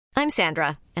I'm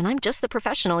Sandra, and I'm just the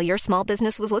professional your small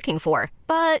business was looking for.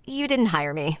 But you didn't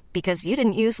hire me because you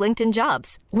didn't use LinkedIn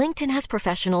Jobs. LinkedIn has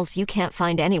professionals you can't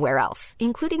find anywhere else,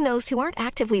 including those who aren't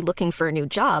actively looking for a new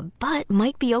job, but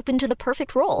might be open to the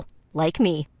perfect role, like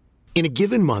me. In a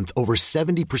given month, over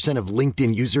 70% of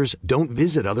LinkedIn users don't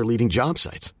visit other leading job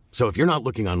sites. So if you're not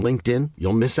looking on LinkedIn,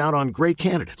 you'll miss out on great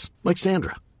candidates like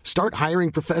Sandra. Start hiring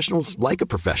professionals like a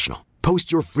professional.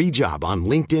 Post your free job on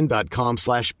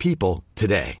linkedin.com/people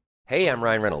today. Hey, I'm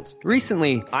Ryan Reynolds.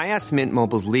 Recently, I asked Mint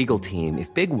Mobile's legal team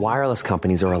if big wireless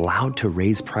companies are allowed to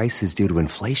raise prices due to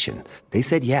inflation. They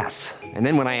said yes. And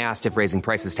then when I asked if raising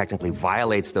prices technically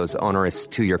violates those onerous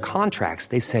two-year contracts,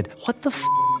 they said, "What the f***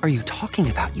 are you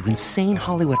talking about, you insane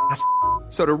Hollywood ass?"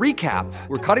 So to recap,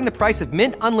 we're cutting the price of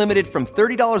Mint Unlimited from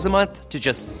 $30 a month to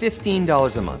just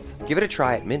 $15 a month. Give it a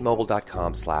try at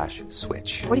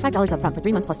mintmobile.com/switch. $45 up front for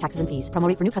 3 months plus taxes and fees. Promo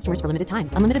rate for new customers for limited time.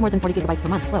 Unlimited more than 40 gigabytes per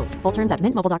month. Slows full terms at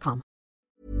mintmobile.com.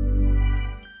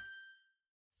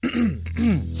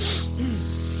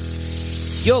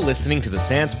 You're listening to the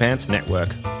Sans Pants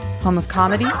Network. Home of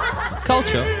comedy,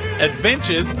 Culture.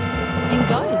 Adventures. and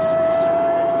ghosts.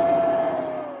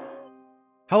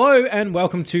 Hello and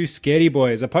welcome to Scaredy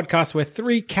Boys, a podcast where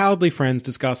three cowardly friends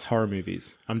discuss horror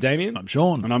movies. I'm Damien. I'm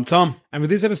Sean. And I'm Tom. And with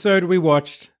this episode, we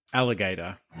watched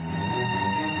Alligator.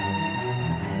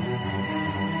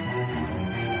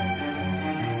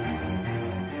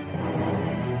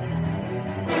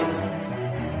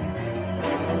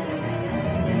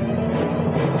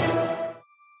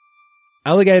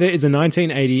 Alligator is a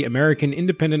 1980 American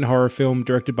independent horror film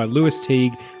directed by Louis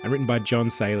Teague and written by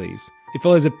John Sayles. It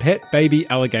follows a pet baby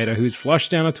alligator who is flushed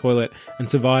down a toilet and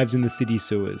survives in the city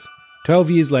sewers.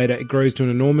 12 years later, it grows to an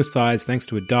enormous size thanks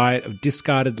to a diet of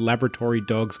discarded laboratory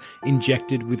dogs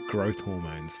injected with growth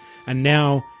hormones. And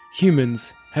now,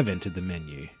 humans have entered the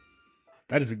menu.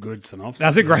 That is a good synopsis.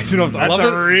 That's a great synopsis. That's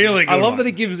really good. I love that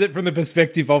it gives it from the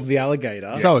perspective of the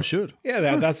alligator. So it should.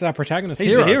 Yeah, that's our protagonist.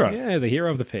 He's the hero. Yeah, the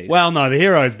hero of the piece. Well, no, the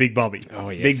hero is Big Bobby. Oh,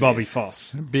 yes, Big Bobby yes.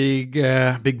 Foss.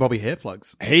 Big Bobby hair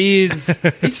plugs. He's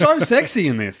so sexy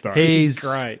in this, though. He's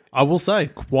great. I will say,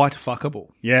 quite fuckable.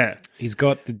 Yeah. He's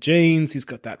got the jeans. He's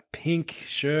got that pink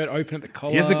shirt open at the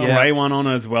collar. He has the grey one on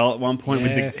as well at one point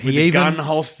Yes. with the gun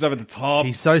holsters over the top.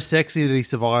 He's so sexy that he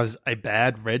survives a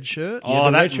bad red shirt. Oh,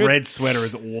 the that red shirt- red sweater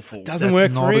is awful. Doesn't That's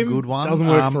work not for a him. good one. Doesn't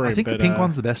work for him. I think the but, pink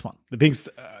one's the best one. The pink's,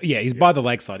 he's by the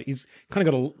lakeside. He's kind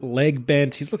of got a leg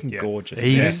bent. He's looking gorgeous.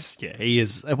 He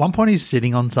is. At one point, he's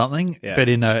sitting on something, Yeah. but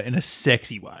in a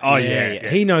sexy way. Oh, yeah.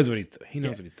 He knows what he's doing. He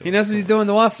knows what he's doing. He knows what he's doing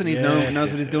to us, and he Yes, knows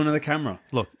what he's doing to the camera.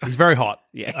 Look, he's very hot.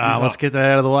 Yeah, he's Let's hot. get that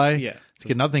out of the way. Yeah. Let's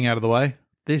get another thing out of the way.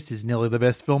 This is nearly the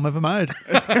best film ever made.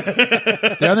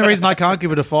 The only reason I can't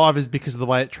give it a 5 is because of the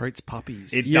way it treats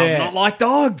puppies. It does not like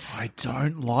dogs. I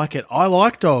don't like it. I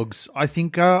like dogs. I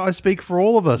think I speak for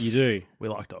all of us. You do. We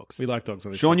like dogs. We like dogs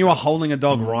on this Sean, podcast. you are holding a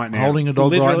dog right now. I'm holding a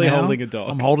dog Literally right now. holding a dog.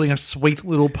 I'm holding a sweet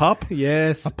little pup.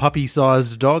 Yes. A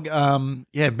puppy-sized dog.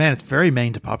 Yeah, man, it's very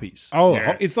mean to puppies. Oh,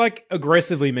 Yeah. it's like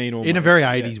aggressively mean almost. In a very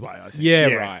Yeah. 80s way, I think. Yeah,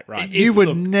 Yeah. right. You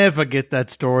would never get that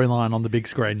storyline on the big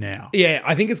screen now. Yeah,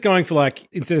 I think it's going for like,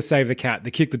 instead of save the cat,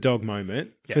 the kick the dog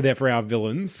moment for our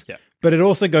villains. Yeah. But it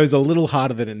also goes a little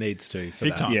harder than it needs to. For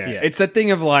Big that. time. Yeah. It's that thing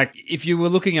of like, if you were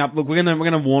looking up, look, we're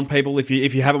gonna warn people if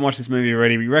you haven't watched this movie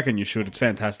already, we reckon you should. It's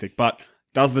fantastic. But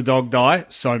does the dog die?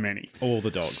 So many. All the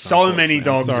dogs. So many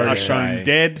dogs Sorry are to shown say.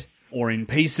 dead or in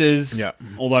pieces. Yeah.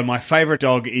 Although my favourite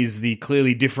dog is the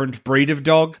clearly different breed of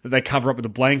dog that they cover up with a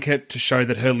blanket to show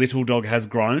that her little dog has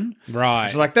grown. Right.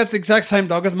 She's like, that's the exact same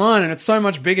dog as mine, and it's so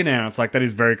much bigger now. It's like, that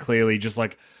is very clearly just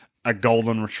like a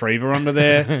golden retriever under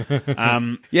there.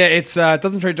 It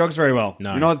doesn't treat dogs very well.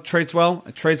 No. You know what it treats well?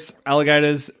 It treats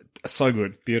alligators so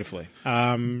good. Beautifully.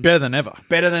 Better than ever.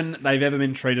 Better than they've ever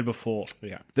been treated before.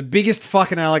 Yeah. The biggest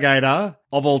fucking alligator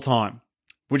of all time.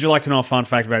 Would you like to know a fun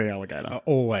fact about the alligator?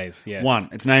 Always, yes. One,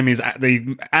 its name is, the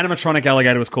animatronic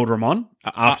alligator was called Ramon,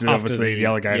 after obviously the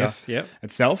alligator yes, yep.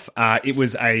 itself. It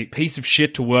was a piece of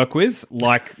shit to work with,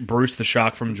 like Bruce the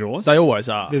shark from Jaws. They always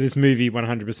are. That this movie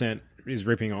 100% is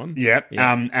ripping on. Yeah.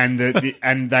 And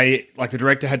the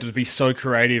director had to be so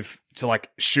creative to like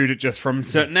shoot it just from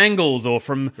certain angles or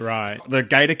from the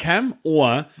gator cam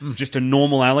or just a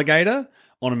normal alligator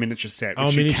on a miniature set,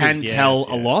 which you can tell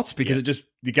a lot because it just,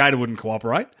 the gator wouldn't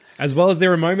cooperate. As well as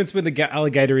there are moments where the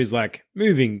alligator is like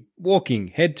moving, walking,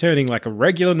 head turning like a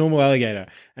regular normal alligator.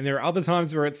 And there are other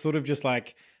times where it's sort of just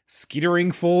like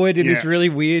skittering forward in this really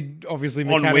weird, obviously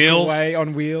mechanical way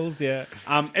on wheels. Yeah.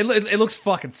 It looks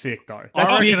fucking sick though. I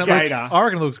That big reckon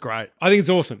gator. it looks great. I think it's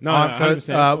awesome. No,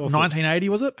 100%. Awesome. 1980,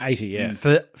 was it? 80, yeah.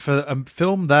 For a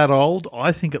film that old,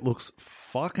 I think it looks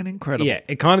fucking incredible. Yeah,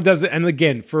 it kind of does it. And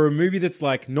again, for a movie that's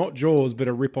like not Jaws, but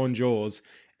a rip on Jaws,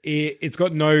 it's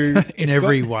got no... In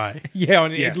every way. Yeah.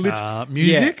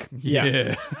 Music?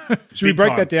 Yeah. Should we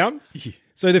break that down? Yeah.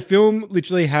 So the film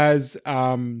literally has,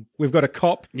 we've got a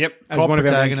cop as Cop one of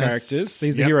our main protagonists. characters.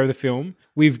 He's the hero of the film.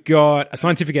 We've got a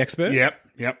scientific expert. Yep,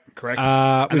 correct.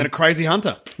 And then a crazy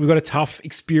hunter. We've got a tough,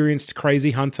 experienced,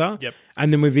 crazy hunter. Yep.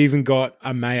 And then we've even got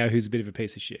a mayor who's a bit of a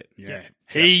piece of shit. Yeah.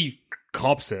 He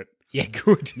cops it. Yeah,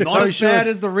 good. Not as bad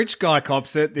as the rich guy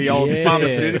cops it, the old Yes.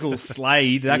 pharmaceutical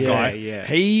Slade, that guy. Yeah.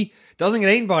 He doesn't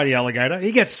get eaten by the alligator.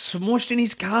 He gets smushed in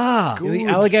his car. The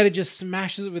alligator just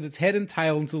smashes it with its head and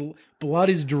tail until blood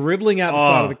is dribbling out the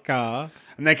side of the car.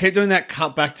 And they keep doing that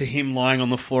cut back to him lying on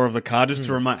the floor of the car just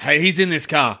to remind, hey, he's in this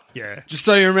car. Yeah. Just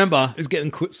so you remember. It's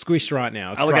getting squished right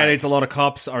now. It's Alligator great. eats a lot of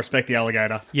cops. I respect the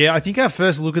alligator. Yeah, I think our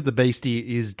first look at the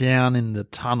beastie is down in the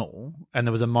tunnel, and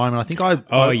there was a moment. I think I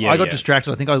got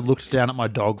distracted. I think I looked down at my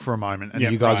dog for a moment, and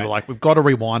you guys were like, "We've got to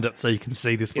rewind it so you can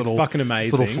see this little, fucking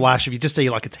amazing. this little flash." If you just see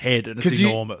like its head, and it's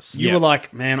enormous. You were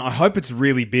like, "Man, I hope it's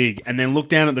really big," and then look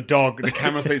down at the dog. The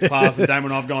camera sees past, and Damon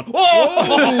and I've gone,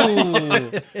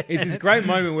 "Oh!" It's this great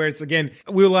moment where it's again,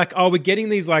 we were like, "Oh, we're getting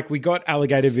these like we got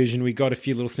alligator vision, we got a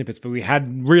few little snippets, but we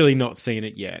had really not seen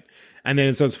it yet." And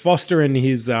then so it's Foster and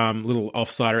his little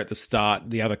offsider at the start,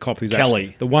 the other cop who's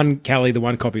Kelly. the one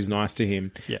cop who's nice to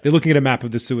him. Yeah. They're looking at a map of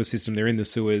the sewer system. They're in the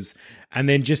sewers. And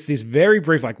then just this very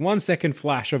brief, like 1 second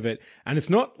flash of it. And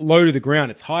it's not low to the ground.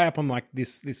 It's high up on like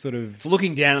this sort of... It's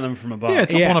looking down at them from above. Yeah,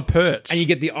 it's up on a perch. And you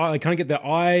get the eye, kind of get the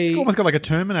eye... It's almost got like a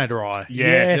Terminator eye.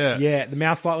 Yes, yeah. The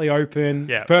mouth slightly open.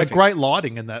 Yeah, It's perfect. great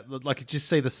lighting in that. Like, you just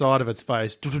see the side of its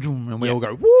face, and we all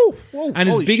go, woo! Whoa, And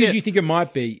as holy big shit. as you think it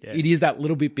might be, it is that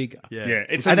little bit bigger. Yeah,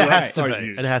 it's and it great. has to So be.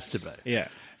 huge. It has to be. Yeah.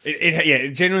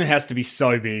 It genuinely has to be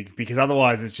so big because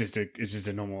otherwise it's just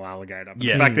a normal alligator. But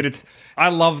Yeah. the fact that I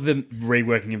love the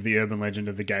reworking of the urban legend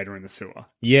of the gator in the sewer.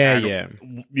 Yeah, And, yeah.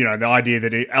 You know, the idea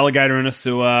that an alligator in a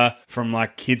sewer from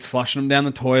like kids flushing them down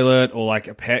the toilet or like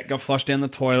a pet got flushed down the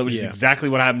toilet, which is Yeah. exactly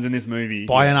what happens in this movie.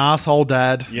 By an asshole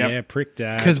dad. Yep. Yeah, prick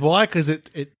dad. Because why? Because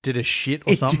it did a shit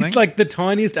or something? It's like the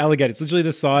tiniest alligator. It's literally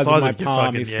the size of my of your palm,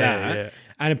 fucking- if yeah, that. yeah.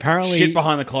 And apparently... Shit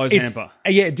behind the clothes hamper.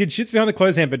 Yeah, it did shits behind the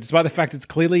clothes hamper, despite the fact it's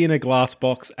clearly in a glass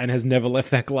box and has never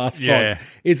left that glass Yeah. box.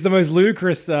 It's the most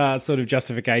ludicrous sort of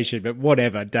justification, but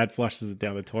whatever. Dad flushes it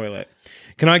down the toilet.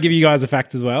 Can I give you guys a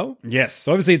fact as well? Yes.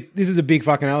 So obviously, this is a big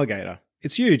fucking alligator.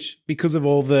 It's huge because of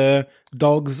all the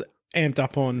dogs amped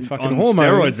up on fucking On hormones.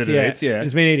 steroids that it eats, yeah.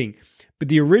 It's been eating. But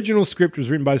the original script was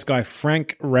written by this guy,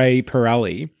 Frank Ray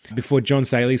Pirelli, before John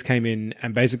Sayles came in.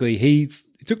 And basically, he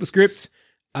took the script,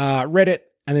 read it,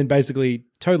 and then basically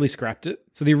totally scrapped it.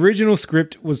 So the original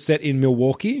script was set in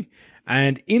Milwaukee.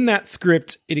 And in that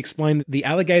script, it explained that the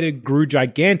alligator grew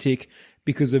gigantic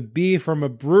because of beer from a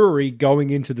brewery going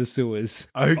into the sewers.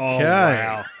 Okay. Oh,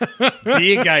 wow.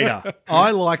 Beer gator. I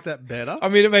like that better. I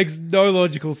mean, it makes no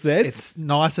logical sense. It's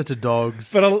nicer to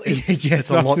dogs. But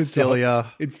it's a lot sillier.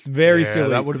 It's very Yeah, silly.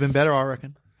 That would have been better, I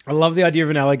reckon. I love the idea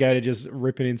of an alligator just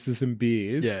ripping into some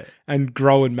beers Yeah. and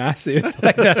growing massive.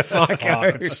 Like that's Fuck, psycho.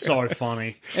 it's so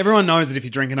funny. Everyone knows that if you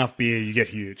drink enough beer, you get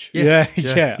huge. Yeah.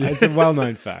 It's a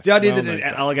well-known fact. It's the idea that Well-known an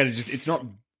fact. alligator it's not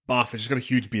buff, it's just got a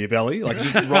huge beer belly. Like, it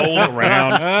just rolls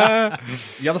around.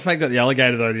 The other fact that the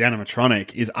alligator, though, the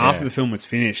animatronic, is after the film was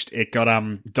finished, it got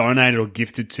donated or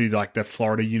gifted to, like, the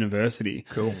Florida University.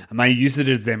 Cool. And they used it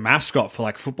as their mascot for,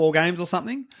 like, football games or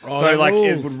something. Oh, so, that like,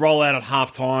 rules. it would roll out at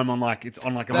halftime on, like, it's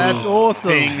on, like, a That's little awesome.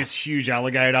 thing, this huge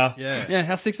alligator. Yeah. Yeah,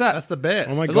 how sick's that? That's the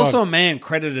best. Oh my There's God. also a man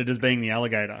credited as being the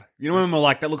alligator. You know when we're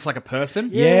like, that looks like a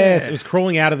person? Yes, it was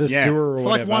crawling out of the Yeah. sewer or For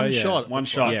whatever. like one yeah. shot. One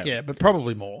shot. Yeah. Yeah, but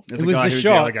probably more. There's It a was guy the who's shot.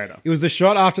 the alligator. It was the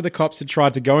shot after the cops had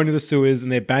tried to go into the sewers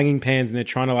and they're banging pans and they're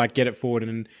trying to like get it forward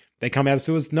and they come out of the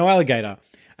sewers, no alligator.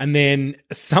 And then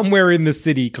somewhere in the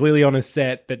city, clearly on a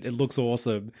set that it looks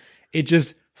awesome, it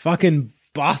just fucking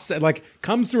busts, it like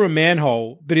comes through a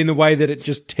manhole, but in the way that it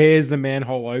just tears the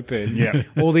manhole open. Yeah.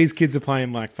 All these kids are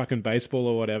playing like fucking baseball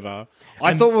or whatever.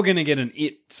 I thought we were going to get an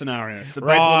It scenario. So the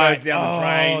baseball Right. goes down the Oh,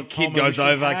 drain, Tom, kid I goes wish you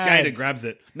over, had. gator grabs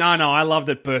it. No, I loved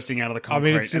it bursting out of the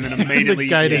concrete mean, it's just- and then immediately the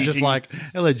gator's just eating- like,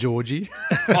 hello, Georgie.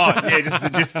 oh yeah,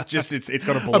 just it's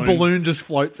got a balloon. A balloon just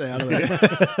floats out of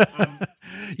it.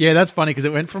 Yeah, that's funny because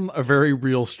it went from a very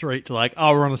real street to like,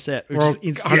 oh, we're on a set. Which is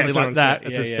instantly yeah, it's on like a that. set.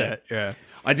 It's Yeah, a yeah. set. Yeah.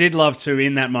 I did love too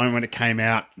in that moment when it came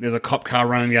out. There's a cop car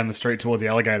running down the street towards the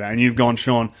alligator, and you've gone,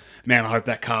 Sean. Man, I hope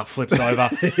that car flips over.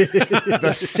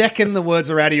 The second the words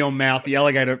are out of your mouth, the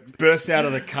alligator bursts out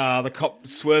of the car. The cop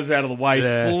swerves out of the way,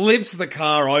 Yeah. flips the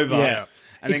car over. Yeah.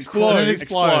 and explodes. then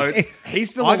explodes.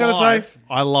 He's still I alive. gotta say,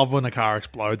 I love when a car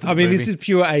explodes. I mean, this is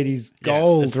pure 80s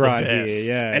gold it's the right best. here.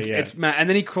 Yeah, It's mad. And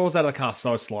then he crawls out of the car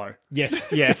so slow. Yes,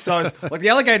 yeah. So, like, the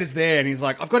alligator's there, and he's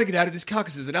like, I've got to get out of this car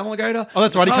because there's an alligator. Oh,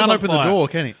 that's right. He car's can't on open the fire. door,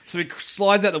 can he? So he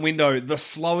slides out the window, the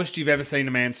slowest you've ever seen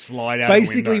a man slide out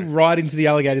Basically, of the window. right into the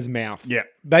alligator's mouth. Yeah.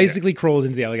 Basically crawls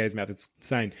into the alligator's mouth. It's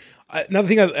insane. Another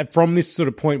thing from this sort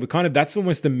of point, that's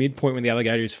almost the midpoint when the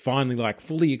alligator is finally like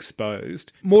fully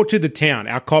exposed. More to the town.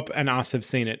 Our cop and us have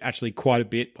seen it actually quite a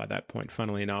bit by that point,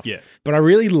 funnily enough. Yeah. But I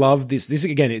really love this. This,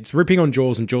 again, it's ripping on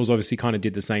Jaws, and Jaws obviously kind of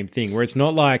did the same thing, where it's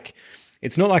not like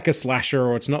a slasher,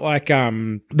 or it's not like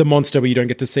the monster where you don't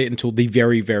get to see it until the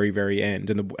very, very, very end,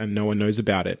 and no one knows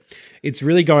about it. It's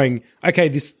really going, okay,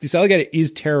 this alligator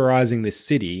is terrorizing this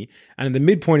city, and the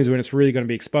midpoint is when it's really going to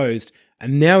be exposed.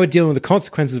 And now we're dealing with the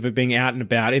consequences of it being out and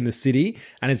about in the city,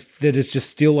 and it's just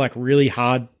still like really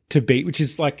hard to beat, which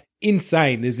is like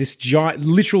insane. There's this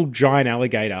literal giant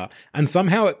alligator, and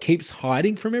somehow it keeps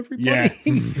hiding from everybody. Yeah.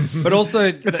 But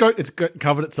also, It's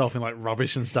covered itself in like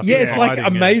rubbish and stuff. Yeah, it's like hiding,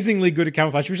 amazingly good at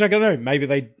camouflage, which I don't know. Maybe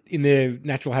they, in their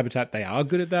natural habitat, they are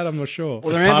good at that. I'm not sure.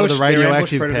 well, It's part of the they're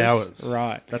radioactive predators. powers.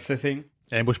 Right. That's their thing.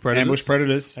 Ambush predators. Ambush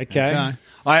predators. Okay.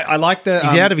 I like the...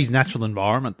 He's out of his natural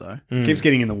environment, though. keeps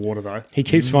getting in the water, though. He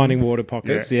keeps finding water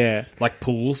pockets. Yeah. Like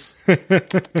pools.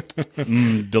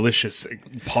 Delicious.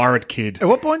 Pirate kid. At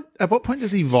what point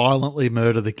does he violently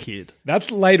murder the kid?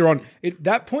 That's later on.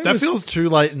 That point That was, feels too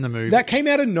late in the movie. that came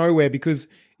out of nowhere because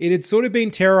it had sort of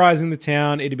been terrorizing the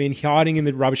town. It had been hiding in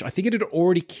the rubbish. I think it had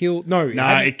already killed. No,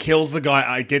 It kills the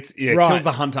guy. It Right. kills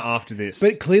the hunter after this.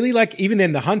 But clearly, like even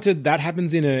then, the hunter that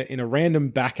happens in a random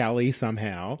back alley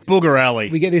somehow. Booger alley.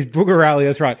 We get this booger alley.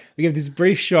 That's right. We get this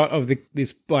brief shot of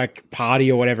this like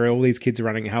party or whatever. All these kids are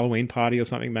running a Halloween party or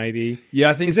something. Maybe. Yeah,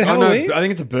 I think Is it so. Halloween? No, I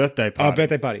think it's a birthday party. Oh,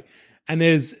 birthday party. And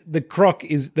there's the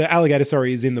alligator,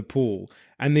 is in the pool.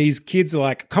 And these kids are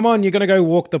like, come on, you're going to go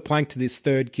walk the plank to this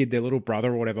third kid, their little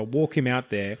brother or whatever, walk him out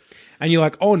there. And you're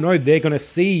like, oh no, they're going to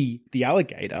see the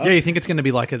alligator. Yeah, you think it's going to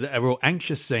be like a real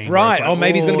anxious scene. where Right. it's like, Or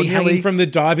maybe he's going to be nearly- hanging from the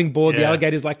diving board. The Yeah.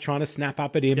 alligator's like trying to snap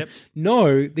up at him. Yep.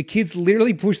 No, the kids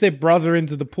literally push their brother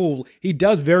into the pool. He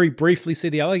does very briefly see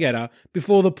the alligator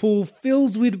before the pool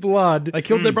fills with blood. They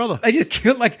killed their brother. They just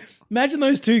killed, like, imagine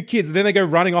those two kids. And then they go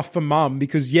running off for mum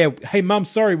because, hey, mum,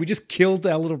 sorry, we just killed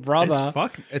our little brother.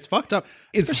 It's fucked up.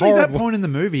 It's Especially at that horrible. point in the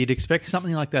movie, you'd expect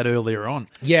something like that earlier on.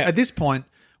 Yeah. At this point,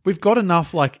 we've got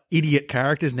enough like idiot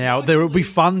characters now. There will be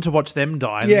fun to watch them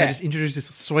die. And Yeah. they just introduce this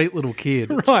sweet little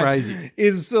kid. It's Right. crazy.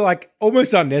 It's like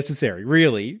almost unnecessary,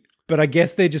 really. But I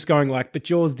guess they're just going like, but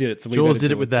Jaws did it. So we Jaws better did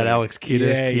do it with that too. Alex Kidder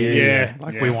Yeah, kid. yeah.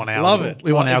 Like Yeah. we want our Love it.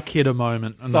 We want Like, our it's Kidder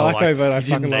moment. And they're Psycho, like, but I "You didn't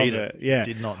fucking love need it. Yeah.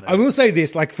 Did not need I will say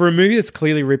this, like for a movie that's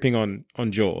clearly ripping on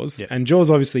Jaws, Yeah. and Jaws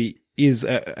obviously is,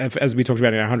 as we talked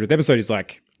about in our 100th episode, is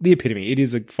like the epitome. It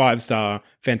is a 5-star,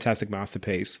 fantastic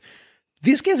masterpiece.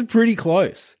 This gets pretty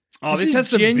close. Oh, this is has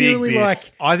some big genuinely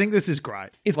bits. I think this is great.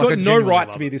 It's Like, got I no genuinely right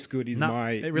love to be it. this good. Is No,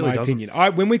 my it really my doesn't.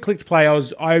 opinion. When we clicked play,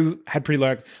 I had pretty low.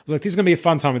 I was like, this is gonna be a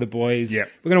fun time with the boys. Yeah.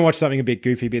 We're gonna watch something a bit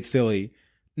goofy, a bit silly.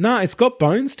 No, it's got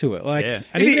bones to it. Like, Yeah.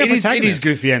 and even our It is protagonist-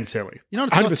 goofy and silly. You know what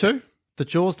it's got 100%. too? The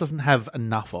Jaws doesn't have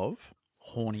enough of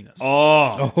horniness.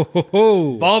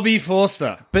 Oh, Bobby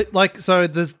Forster. But like, so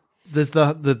there's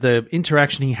the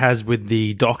interaction he has with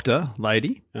the doctor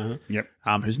lady, Yep.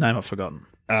 whose name I've forgotten.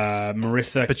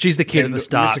 Marissa. But she's the kid at the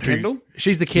start. Marissa Kendall?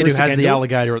 She's the kid Marissa who has the Kendall?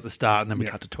 alligator at the start, and then we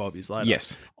cut to 12 years later.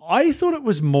 Yes. I thought it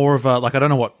was more of a, like, I don't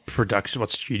know what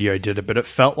studio did it, but it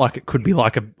felt like it could be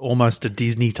like almost a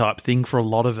Disney type thing for a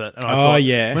lot of it. And I thought,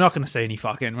 yeah. we're not going to see any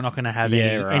fucking, we're not going to have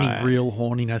Yeah, any right. real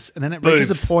horniness. And then it Boobs.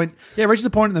 reaches a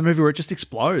point in the movie where it just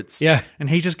explodes. Yeah. And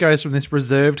he just goes from this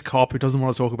reserved cop who doesn't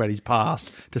want to talk about his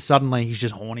past to suddenly he's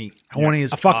just horny. Horny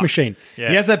as a fuck machine. Yeah.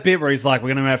 He has that bit where he's like, we're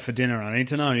going to go out for dinner. I need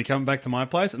to know. Are you coming back to my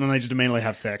place? And then they just immediately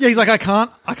have sex. Yeah, he's like, I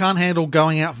can't handle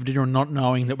going out for dinner and not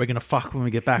knowing that we're going to fuck when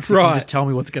we get back. So you Right. can just tell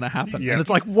me what's going to happen. Yeah. And it's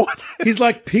like, what? His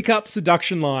like pick-up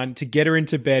seduction line to get her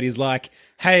into bed is like,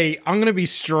 hey, I'm going to be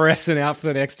stressing out for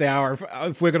the next hour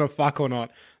if we're going to fuck or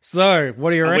not. So,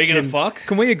 what do you Are reckon? we gonna fuck?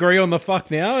 Can we agree on the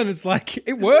fuck now? And it's like,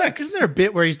 it works. Isn't there a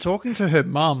bit where he's talking to her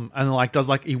mum and like does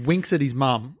like he winks at his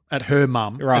mum, at her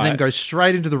mum, Right. and then goes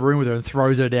straight into the room with her and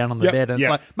throws her down on the Yep. bed. And Yep.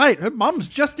 it's like, mate, her mum's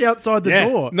just outside the Yeah.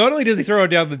 door. Not only does he throw her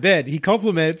down the bed, he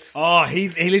compliments. Oh, he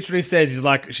literally says, he's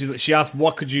like, she asked,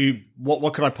 what could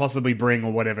I possibly bring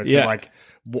or whatever to Yeah. like,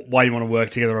 why you want to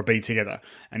work together or be together?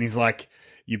 And he's like,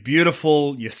 you're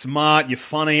beautiful, you're smart, you're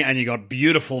funny, and you got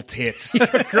beautiful tits.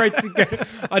 Great.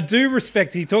 I do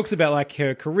respect. He talks about like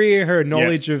her career, her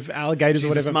knowledge of alligators She's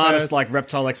or whatever. the smartest first.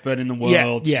 reptile expert in the Yeah,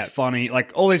 world. yeah. She's funny,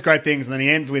 like all these great things. And then he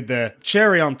ends with the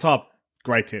cherry on top.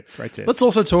 Great tits. Let's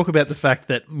also talk about the fact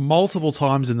that multiple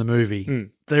times in the movie,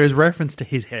 there is reference to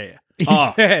his hair.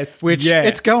 Oh, yes. Which,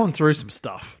 it's going through some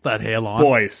stuff, that hairline.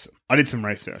 Boys, I did some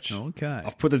research. Okay.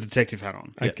 I've put the detective hat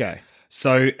on. Okay.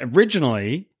 So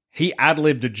originally, he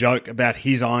ad-libbed a joke about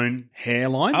his own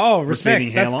hairline. Oh, respect.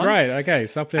 Receding That's hairline. great. Okay,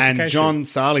 self-deprecation. And John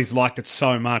Sayles liked it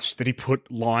so much that he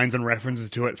put lines and references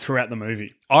to it throughout the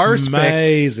movie. I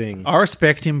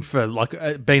respect him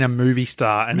for being a movie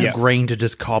star and agreeing to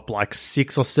just cop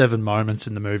 6 or 7 moments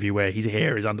in the movie where his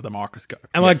hair is under the microscope.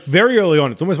 And very early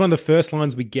on, it's almost one of the first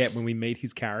lines we get when we meet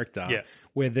his character. Yeah.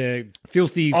 Where the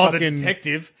filthy the fucking...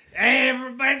 detective. Hey,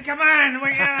 everybody, come on.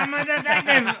 I'm a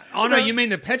detective. Oh, no, you mean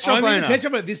the pet shop owner. Pet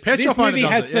shop owner. This Shop Owner movie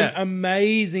does has it, some yeah.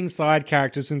 amazing side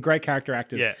characters, some great character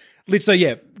actors. Yeah.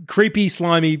 Literally, creepy,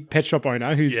 slimy pet shop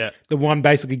owner who's the one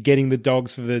basically getting the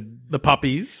dogs for the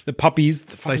puppies. The puppies.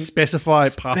 They specify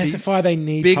puppies. They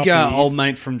need Big puppies. old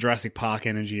mate from Jurassic Park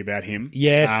energy about him.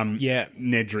 Yes,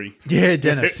 Nedry. Yeah,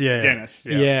 Dennis, yeah. Dennis,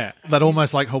 yeah. That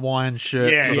almost Hawaiian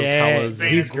shirt sort of colours.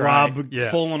 His grub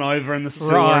falling over in the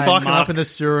sewer. Right. Fucking up in the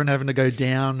sewer and having to go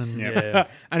down. And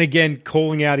and again,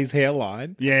 calling out his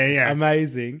hairline. Yeah.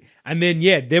 Amazing. And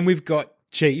then we've got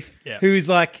Chief, who's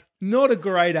not a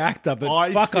great actor, but I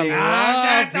love him.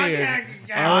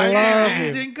 I love him.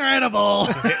 He's incredible.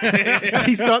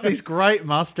 He's got this great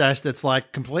mustache that's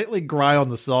completely grey on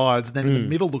the sides, and then in the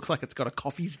middle looks like it's got a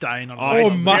coffee stain on it.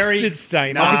 Or mustard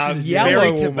stain. It's yellow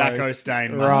very tobacco almost.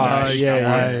 stain Right, mustache.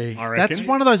 yeah. I reckon. That's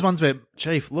one of those ones where,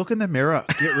 Chief, look in the mirror.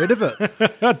 Get rid of it.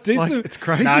 It's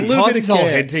crazy. Nah, A little ties bit his of whole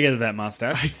care. head together, that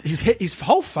mustache. His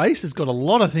whole face has got a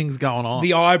lot of things going on.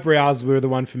 The eyebrows were the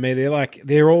one for me.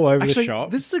 They're all over the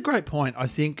shop. This is a great point. I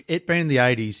think it being the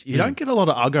 80s, you don't get a lot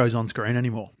of uggos on screen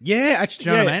anymore. Yeah, actually.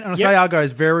 Do you know what I mean? And I say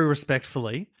uggos very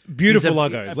respectfully. Beautiful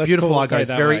uggos. Let's Beautiful call it uggos.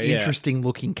 that Very way, yeah. interesting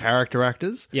looking character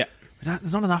actors. Yeah.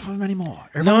 There's not enough of them anymore.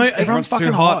 Everyone's Everyone's too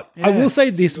fucking hot. hot. I will say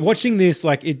this, watching this,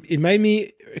 it made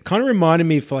me, it kind of reminded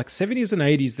me for 70s and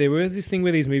 80s, there was this thing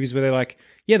with these movies where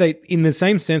they're they, in the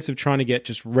same sense of trying to get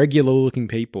just regular looking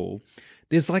people,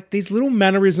 there's these little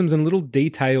mannerisms and little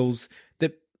details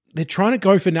that they're trying to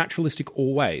go for naturalistic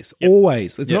always. Yep.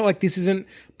 Always. It's not like this isn't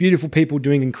beautiful people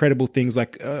doing incredible things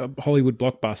like a Hollywood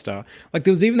blockbuster.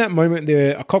 There was even that moment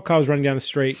there, a cop car was running down the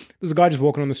street. There's a guy just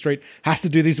walking on the street, has to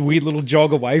do this weird little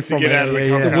jog away from get it out of the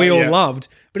car. that we all loved.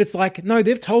 But it's no,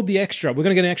 they've told the extra. We're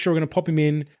going to get an extra. We're going to pop him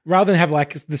in. Rather than have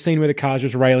the scene where the car's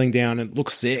just railing down and it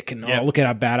looks sick and look at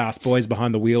our badass boys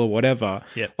behind the wheel or whatever.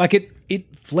 Yep.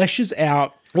 It fleshes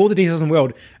out all the details in the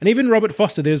world. And even Robert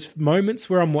Foster, there's moments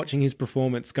where I'm watching his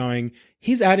performance going,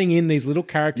 he's adding in these little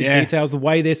character details, the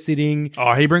way they're sitting.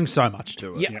 Oh, he brings so much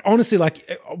to it. Yeah, honestly,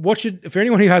 watch it. For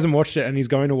anyone who hasn't watched it and he's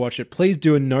going to watch it, please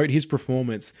do note his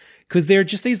performance, because there are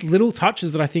just these little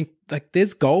touches that I think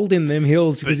there's gold in them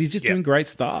hills, because he's just doing great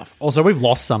stuff. Also, we've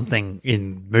lost something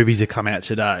in movies that come out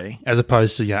today, as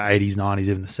opposed to 80s, 90s,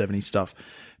 even the 70s stuff.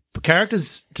 But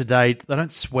characters today, they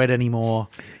don't sweat anymore.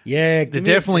 Yeah, they're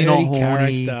definitely not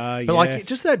horny. But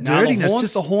just that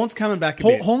dirtiness, the horn's coming back a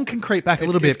bit. Horn can creep back a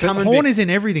little bit. But Horn is in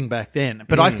everything back then.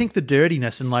 But I think the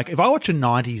dirtiness and if I watch a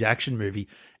 90s action movie,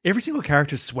 every single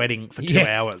character's sweating for 2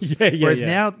 hours. Whereas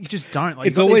now you just don't.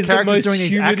 It's always the most doing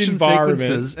these humid action environment.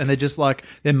 sequences, and they're just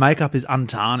their makeup is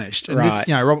untarnished. And this,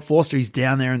 Robert Forster, he's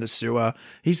down there in the sewer.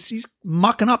 He's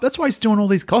mucking up. That's why he's doing all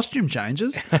these costume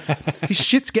changes. His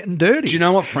shit's getting dirty. Do you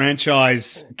know what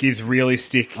franchise gives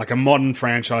realistic, a modern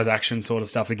franchise action sort of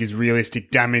stuff that gives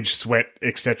realistic damage, sweat,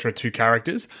 etc. to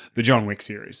characters? The John Wick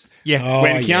series. Yeah.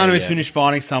 When Keanu is finished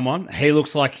fighting someone, he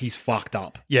looks like he's fucked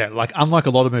up. Yeah, unlike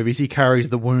a lot of movies, he carries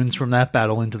the wounds from that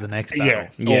battle into the next battle.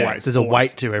 Always. There's a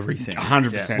weight to everything.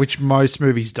 100%. Which most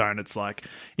movies don't. It's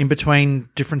in between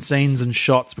different scenes and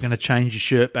shots, we're going to change your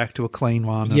shirt back to a clean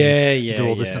one. And do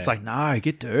all this. And it's no,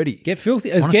 get dirty. Get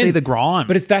filthy. I want to see the grime.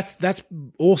 But that's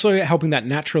also helping that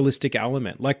naturalistic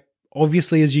element.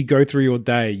 Obviously, as you go through your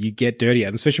day, you get dirtier,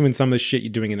 and especially when some of the shit you're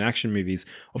doing in action movies,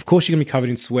 of course, you're going to be covered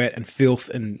in sweat and filth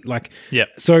and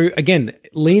So again,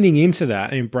 leaning into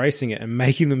that and embracing it and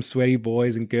making them sweaty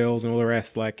boys and girls and all the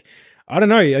rest, I don't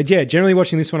know. Yeah, generally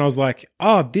watching this one, I was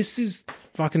this is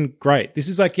fucking great. This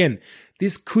is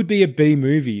this could be a B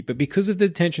movie, but because of the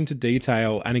attention to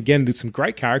detail and again, there's some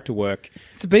great character work.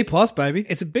 It's a B+, baby.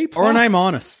 It's a B+. Or an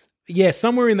A-. Yeah,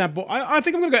 somewhere in that. I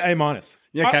think I'm going to go A-.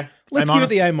 Yeah, okay. Let's A-. give it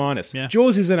the A-. Yeah.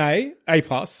 Jaws is an A+.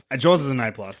 Jaws is an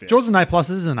A+. Yeah. Jaws and A+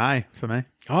 is an A for me.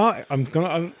 Oh, I think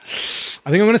I'm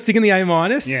going to stick in the A-.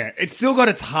 Yeah, it's still got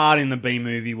its heart in the B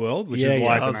movie world, which is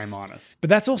why it's an A-. But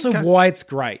that's also why it's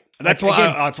great. That's what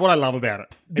I love about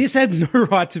it. This had no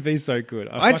right to be so good.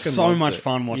 I had so much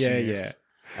fun watching this.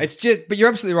 It's just, but you're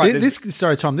absolutely right.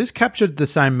 Sorry, Tom. This captured the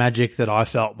same magic that I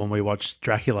felt when we watched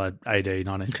Dracula AD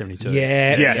 1972.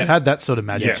 Yeah, yes. It had that sort of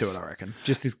magic Yes. to it, I reckon.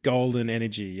 just this golden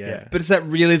energy. Yeah. But it's that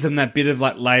realism, that bit of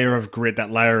like layer of grit,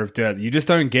 that layer of dirt that you just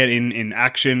don't get in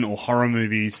action or horror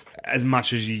movies as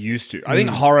much as you used to. I think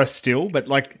horror still, but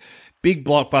like big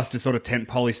blockbuster sort of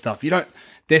tentpole stuff, you don't.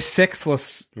 They're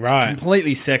sexless, Right.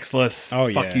 Completely sexless.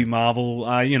 Oh, Fuck yeah. you,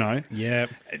 Marvel. You know, Yeah.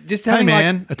 just Hey, having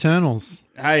man, Eternals.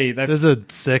 hey, There's a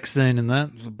sex scene in that.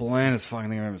 It's the blandest fucking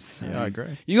thing I've ever seen. Yeah, I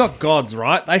agree. You got gods,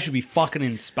 right? They should be fucking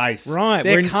in space. Right,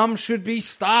 Their we're in- cum should be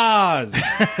stars.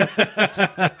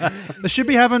 They should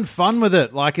be having fun with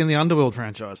it, like in the Underworld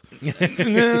franchise.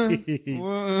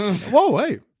 Whoa,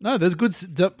 wait. No, there's good...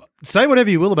 Say whatever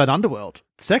you will about Underworld.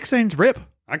 Sex scenes rip.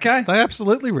 Okay. They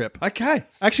absolutely rip. Okay.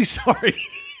 Actually, sorry.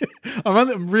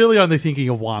 I'm really only thinking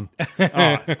of one.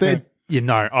 I've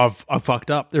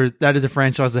fucked up. That is a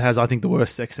franchise that has, I think, the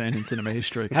worst sex scene in cinema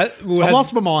history. I've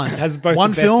lost my mind. Has both one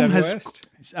the best film and has worst?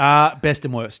 Best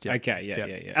and worst. Yeah. Okay,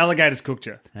 yeah. Alligator's cooked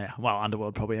you. Yeah. Well,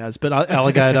 Underworld probably has, but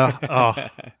Alligator,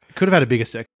 could have had a bigger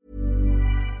sex.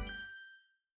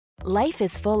 Life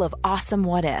is full of awesome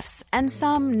what ifs, and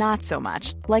some not so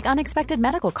much, like unexpected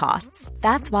medical costs.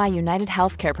 That's why United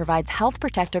Healthcare provides Health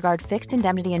Protector Guard fixed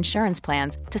indemnity insurance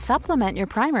plans to supplement your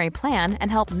primary plan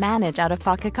and help manage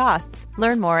out-of-pocket costs.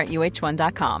 Learn more at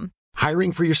uh1.com.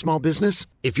 Hiring for your small business?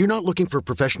 If you're not looking for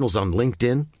professionals on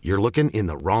LinkedIn, you're looking in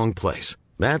the wrong place.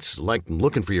 That's like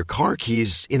looking for your car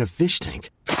keys in a fish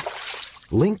tank.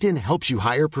 LinkedIn helps you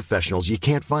hire professionals you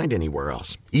can't find anywhere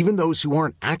else, even those who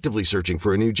aren't actively searching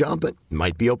for a new job but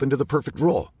might be open to the perfect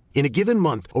role. In a given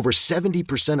month, over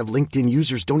 70% of LinkedIn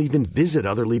users don't even visit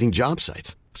other leading job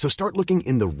sites. So start looking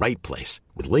in the right place.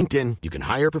 With LinkedIn, you can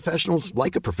hire professionals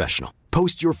like a professional.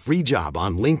 Post your free job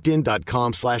on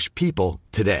linkedin.com/people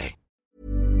today.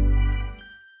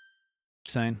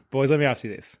 Scene. Boys, let me ask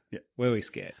you this. Yeah. Were we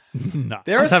scared? No.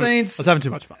 There are scenes. I was having too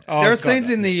much fun. There are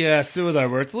scenes in the sewer though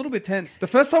where it's a little bit tense. The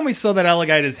first time we saw that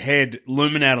alligator's head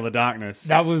looming out of the darkness,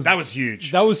 that was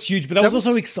huge. That was huge, but that was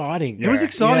also exciting. It was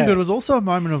exciting, Yeah. but it was also a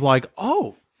moment of like,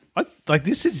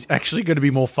 this is actually going to be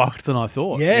more fucked than I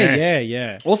thought.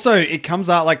 Yeah. Also, it comes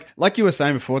out like you were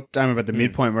saying before, Damon, about the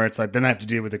midpoint where it's like then they have to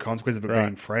deal with the consequence of it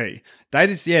being free. They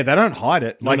just they don't hide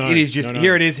it. It is just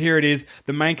here it is.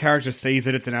 The main character sees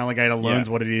that it's an alligator, learns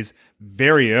what it is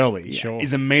very early,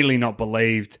 is immediately not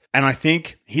believed. And I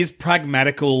think his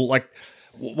pragmatical, like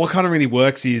what kind of really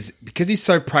works is because he's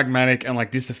so pragmatic and like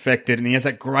disaffected, and he has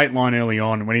that great line early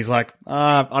on when he's like,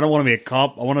 I don't want to be a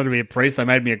cop. I wanted to be a priest. They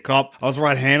made me a cop. I was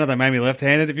right-handed. They made me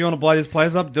left-handed. If you want to blow this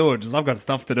place up, do it. Just I've got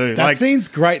stuff to do. That scene's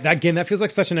great. That feels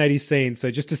like such an 80s scene. So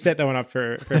just to set that one up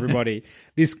for everybody,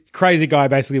 this crazy guy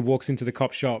basically walks into the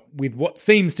cop shop with what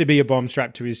seems to be a bomb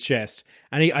strapped to his chest.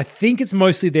 And I think it's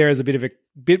mostly there as a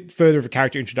bit further of a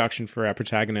character introduction for our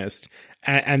protagonist.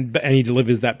 And he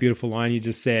delivers that beautiful line you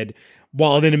just said.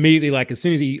 While then immediately, like as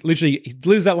soon as he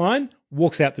delivers that line,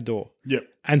 walks out the door. Yep.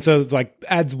 And so it's like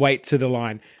adds weight to the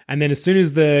line. And then as soon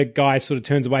as the guy sort of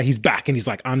turns away, he's back and he's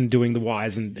like undoing the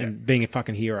wires and being a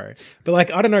fucking hero. But like,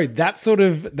 I don't know, that sort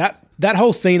of, that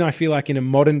whole scene I feel like in a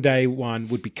modern day one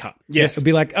would be cut. Yes. It'd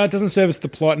be like, it doesn't service the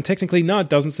plot. And technically, no, it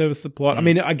doesn't service the plot. I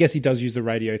mean, I guess he does use the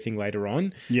radio thing later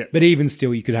on. Yeah. But even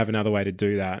still, you could have another way to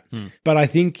do that. But I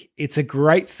think it's a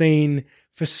great scene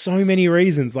for so many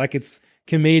reasons. Like it's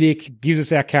comedic, gives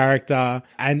us our character,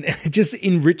 and it just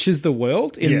enriches the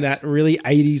world in that really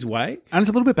 80s way. And it's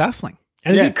a little bit baffling.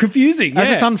 And a bit confusing. As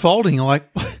it's unfolding, you're like,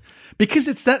 because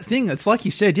it's that thing. It's like you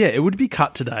said, it would be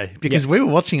cut today. Because we were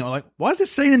watching it, we're like, why is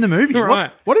this scene in the movie?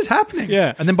 Right. What is happening?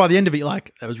 Yeah. And then by the end of it, you're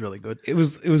like, that was really good. It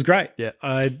was great. Yeah.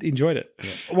 I enjoyed it.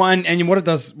 Yeah. One, and what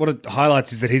it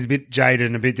highlights is that he's a bit jaded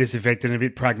and a bit disaffected and a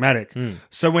bit pragmatic.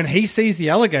 So when he sees the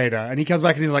alligator and he comes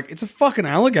back and he's like, it's a fucking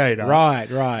alligator. Right.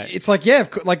 It's like,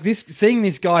 like this, seeing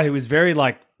this guy who is very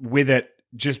like with it,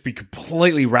 just be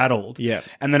completely rattled. Yeah.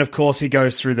 And then of course he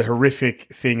goes through the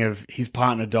horrific thing of his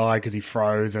partner died because he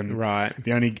froze, and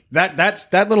the only that's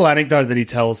that little anecdote that he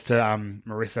tells to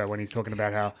Marissa when he's talking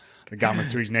about how the gun was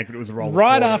to his neck, but it was a roll.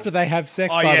 Right after they have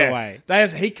sex, by the way.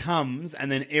 He comes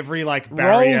and then every like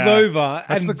barrier rolls over.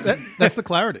 That's the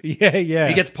clarity. Yeah.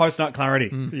 He gets post-nut clarity.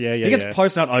 Yeah. He gets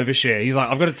post-nut overshare. He's like,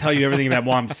 I've got to tell you everything about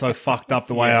why I'm so fucked up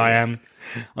the way I am.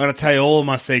 I'm going to tell you all of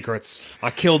my secrets. I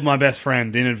killed my best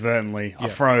friend inadvertently. I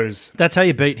froze. That's how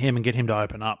you beat him and get him to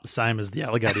open up. The same as the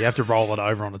alligator. You have to roll it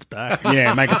over on its back.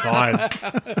 Yeah, make it tired.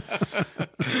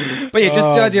 But yeah,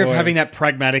 just the idea of having that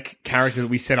pragmatic character that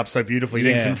we set up so beautifully,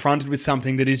 then confronted with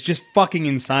something that is just fucking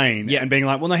insane, and being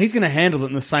like, well, no, he's going to handle it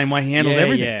in the same way he handles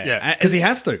everything. Yeah. Because he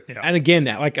has to. Yeah. And again,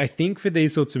 like I think for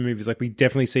these sorts of movies, like we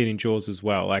definitely see it in Jaws as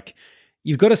well. Like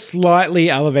you've got a slightly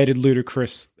elevated,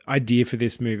 ludicrous idea for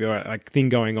this movie, or like thing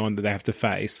going on that they have to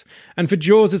face. And for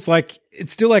Jaws,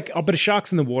 it's still like, oh, but a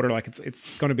shark's in the water, like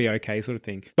it's going to be okay, sort of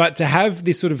thing. But to have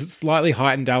this sort of slightly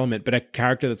heightened element, but a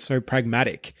character that's so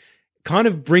pragmatic, kind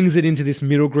of brings it into this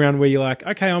middle ground where you're like,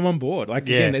 okay, I'm on board. Like,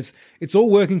 again, it's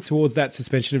all working towards that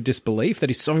suspension of disbelief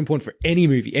that is so important for any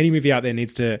movie. Any movie out there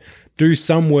needs to do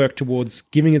some work towards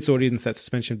giving its audience that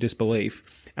suspension of disbelief.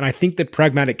 And I think that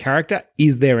pragmatic character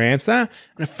is their answer, and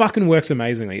it fucking works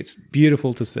amazingly. It's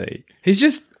beautiful to see. He's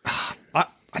just...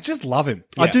 I just love him.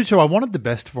 Yeah. I do too. I wanted the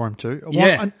best for him too.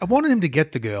 I wanted him to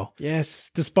get the girl.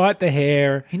 Yes, despite the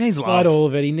hair. He needs love. Despite all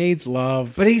of it, he needs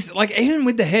love. But he's like, even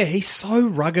with the hair, he's so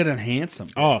rugged and handsome.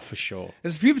 Oh, for sure.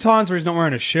 There's a few times where he's not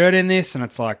wearing a shirt in this, and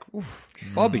it's like, oof,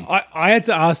 Bobby. I had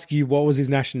to ask you what was his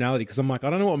nationality, because I'm like,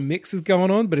 I don't know what mix is going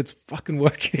on, but it's fucking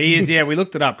working. He is, yeah. We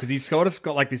looked it up because he's sort of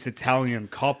got like this Italian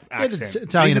cop accent.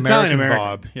 Italian-American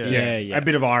vibe. Yeah. A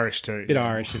bit of Irish too. Bit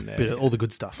Irish in there. Bit of all the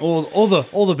good stuff. All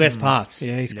the best parts.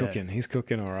 Yeah, he's cooking. He's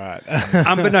cooking all right.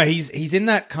 But no, he's in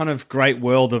that kind of great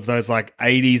world of those like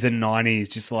 80s and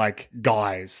 90s, just like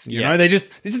guys. You know, they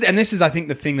just this is I think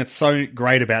the thing that's so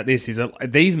great about this is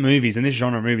that these movies and this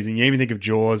genre of movies, and you even think of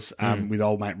Jaws with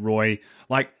old mate Roy,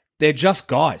 like they're just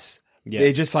guys. Yeah.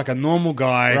 They're just like a normal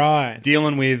guy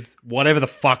dealing with whatever the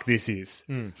fuck this is.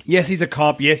 Yes, he's a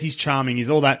cop. Yes, he's charming. He's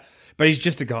all that, but he's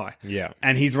just a guy. Yeah,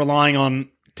 and he's relying on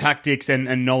tactics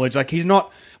and knowledge. Like he's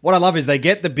not. What I love is they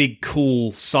get the big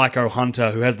cool psycho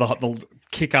hunter who has the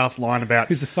kick-ass line about...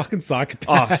 Who's a fucking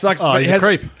psychopath. He's a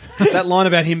creep. That line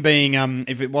about him being,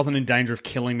 if it wasn't in danger of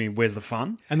killing me, where's the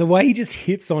fun? And the way he just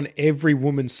hits on every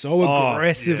woman so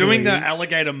aggressively. Doing the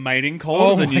alligator mating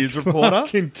call to the news reporter.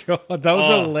 Fucking God, that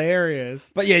was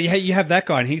hilarious. But yeah, you have that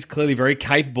guy, and he's clearly very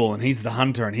capable, and he's the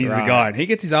hunter, and he's the guy, and he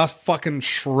gets his ass fucking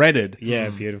shredded. Yeah,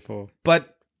 beautiful.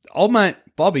 But old mate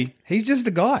Bobby, he's just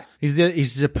a guy.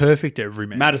 He's a perfect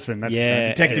everyman. Madison, that's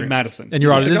Detective Madison. And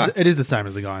you're right, it is the same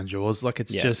as the guy in Jaws. Like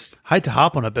it's just, hate to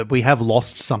harp on it, but we have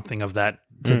lost something of that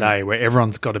today where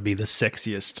everyone's got to be the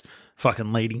sexiest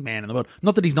fucking leading man in the world.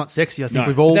 Not that he's not sexy. I think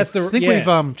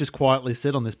we've just quietly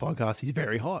said on this podcast he's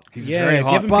very hot. He's very hot. If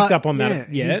you haven't picked up on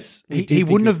that yet, he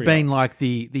wouldn't have been like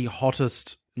the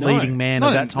hottest leading man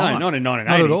at that time. Not in 1980.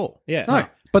 Not at all. Yeah. No.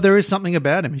 But there is something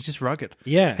about him. He's just rugged.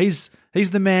 Yeah. He's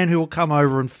the man who will come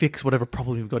over and fix whatever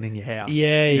problem you've got in your house.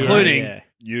 Yeah, including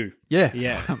you.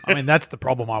 Yeah. I mean, that's the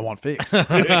problem I want fixed.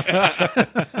 I'm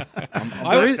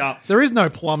there is no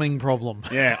plumbing problem.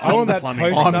 Yeah, I want that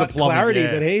post-nut clarity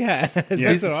yeah. that he has.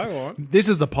 That's what I want. This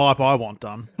is the pipe I want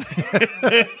done.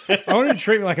 I want him to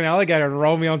treat me like an alligator and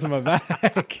roll me onto my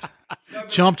back.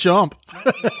 Chomp, chomp.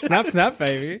 Snap, snap,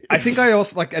 baby. I think I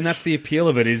also and that's the appeal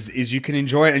of it is you can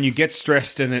enjoy it and you get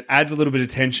stressed and it adds a little bit of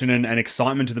tension and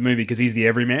excitement to the movie because he's the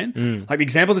everyman. Like the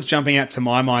example that's jumping out to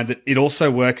my mind that it also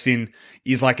works in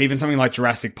is like even something like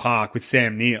Jurassic Park with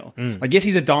Sam Neill. Like yes,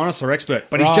 he's a dinosaur expert,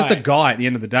 but he's just a guy at the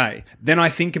end of the day. Then I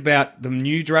think about the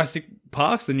new Jurassic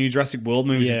Parks, the new Jurassic World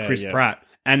movies with Chris Pratt.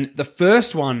 And the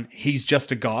first one, he's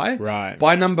just a guy. Right.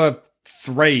 By number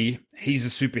 3, he's a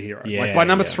superhero. Like by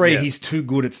number 3, he's too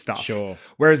good at stuff. Sure.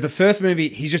 Whereas the first movie,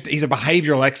 he's a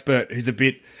behavioral expert who's a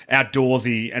bit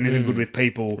outdoorsy and isn't good with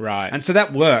people. Right. And so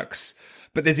that works.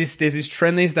 But there's this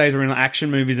trend these days where in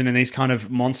action movies and in these kind of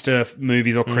monster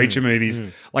movies or creature movies,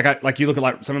 like you look at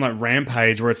like something like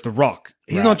Rampage where it's The Rock.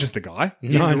 He's not just a guy.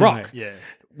 He's The Rock. Yeah.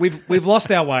 We've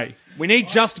lost our way. We need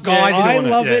just guys. I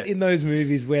love it in those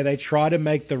movies where they try to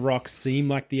make The Rock seem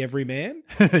like the everyman,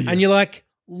 and you're like,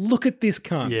 look at this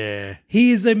cunt. Yeah.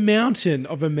 He is a mountain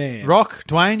of a man. Rock,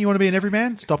 Dwayne, you want to be an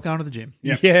everyman? Stop going to the gym.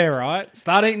 Yeah, right.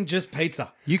 Start eating just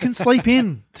pizza. You can sleep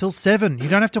in till 7. You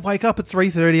don't have to wake up at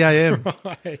 3:30 a.m.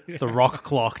 Right. The Rock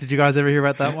clock. Did you guys ever hear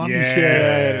about that one?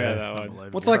 Yeah, that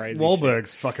one. What's like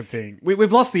Wahlberg's fucking thing?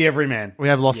 We've lost the everyman. We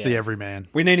have lost the everyman.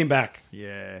 We need him back.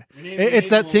 Yeah. It's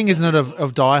that thing, isn't it,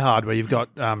 of Die Hard where you've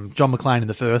got John McClane in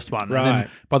the first one. Right. And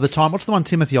then by the time, what's the one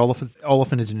Timothy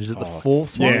Olyphant is in? Is it the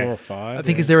fourth one? 4 or 5. I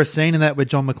think, is there a scene in that where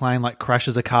John McClane like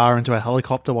crashes a car into a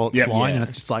helicopter while it's flying? And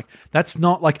it's just like, that's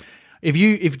not like...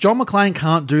 If John McClane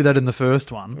can't do that in the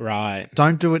first one, right,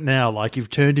 don't do it now. Like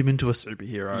you've turned him into a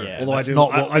superhero. Yeah. Although that's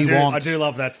not what we want. I do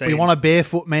love that scene. We want a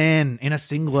barefoot man in a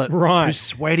singlet, right? Who's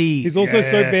sweaty. He's also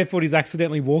so barefoot he's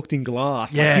accidentally walked in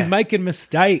glass. Yeah, like, he's making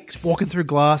mistakes. He's walking through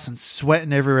glass and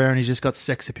sweating everywhere, and he's just got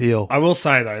sex appeal. I will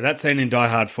say though, that scene in Die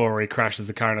Hard 4 where he crashes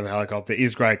the car into the helicopter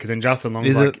is great because then Justin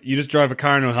Long's like, you just drove a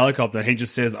car into a helicopter. And he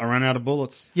just says, "I ran out of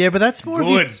bullets." Yeah, but that's more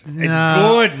good. It's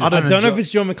good. I don't know if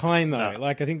it's John McClane though. No.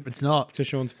 Like I think it's not. To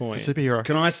Sean's point. It's a superhero.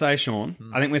 Can I say, Sean?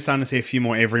 I think we're starting to see a few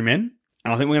more everymen.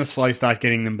 And I think we're going to slowly start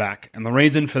getting them back. And the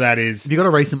reason for that is... Have you got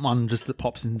a recent one just that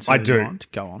pops into I do. your mind?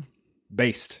 Go on.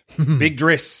 Beast. Big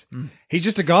Driss. He's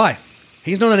just a guy.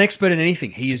 He's not an expert in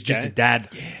anything. He is just a dad.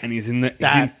 Yeah. And he's in the...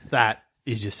 That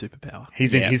is your superpower.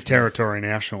 He's in his territory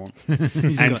now, Sean.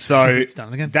 And so he's done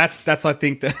it again. That's I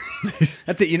think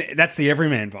that's it. That's the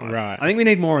everyman vibe. Right. I think we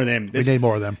need more of them. We need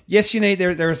more of them. Yes, you need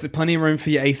there is plenty of room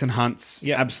for your Ethan Hunts.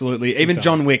 Yeah, absolutely. Even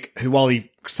John Wick, who while he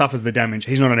suffers the damage,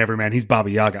 he's not an everyman. He's Baba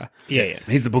Yaga. Yeah.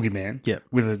 He's the boogeyman. Yeah.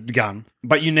 With a gun.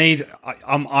 But you need.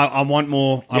 I want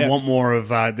more. I want more of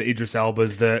the Idris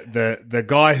Elba's. The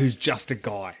guy who's just a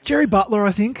guy. Jerry Butler,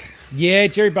 I think. Yeah,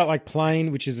 Jerry Butler, like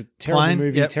Plane, which is a terrible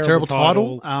movie, terrible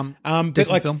title. But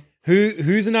like, film.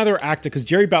 Who's another actor? Because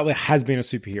Jerry Butler has been a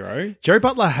superhero. Jerry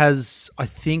Butler has, I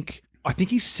think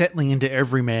he's settling into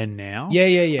everyman now.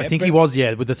 Yeah. I think he was,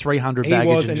 with the 300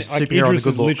 baggage and just superhero Idris and the good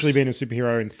has literally been a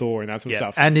superhero in Thor and that sort of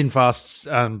stuff. And in Fast,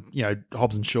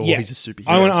 Hobbs and Shaw, he's a superhero.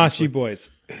 I want to ask you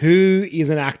boys, who is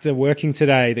an actor working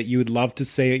today that you would love to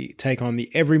see take on the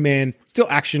everyman, still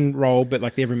action role, but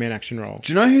like the everyman action role?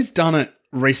 Do you know who's done it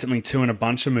recently too in a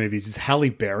bunch of movies? Is Halle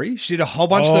Berry. She did a whole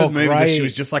bunch of those movies where she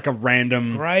was just like a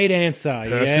random person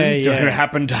who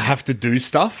happened to have to do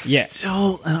stuff. Yeah.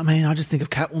 Still, and I mean, I just think of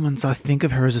Catwoman, so I think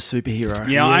of her as a superhero.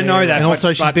 Yeah, I know that. And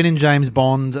also she's been in James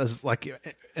Bond as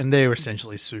like, and they're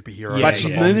essentially superheroes. But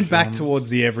she's moving back towards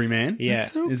the everyman. Yeah.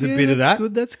 There's a bit of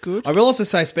that. That's good. I will also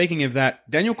say, speaking of that,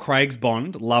 Daniel Craig's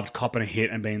Bond loved copping a hit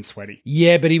and being sweaty.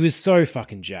 Yeah, but he was so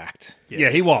fucking jacked. Yeah,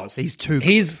 he was. He's too good.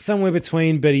 He's somewhere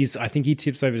between, but I think he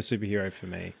tips over to superhero for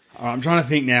me. I'm trying to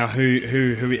think now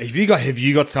who have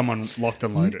you got someone locked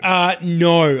and loaded?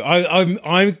 No.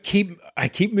 I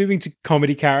keep moving to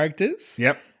comedy characters.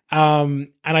 Yep.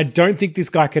 And I don't think this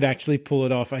guy could actually pull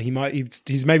it off.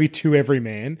 He's maybe too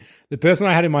everyman. The person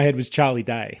I had in my head was Charlie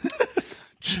Day.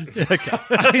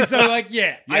 Okay. So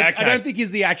I don't think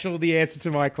he's the answer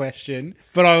to my question,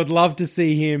 but I would love to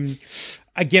see him.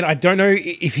 Again, I don't know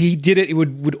if he did it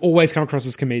would always come across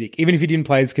as comedic. Even if he didn't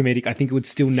play as comedic, I think it would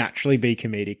still naturally be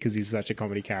comedic because he's such a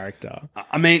comedy character.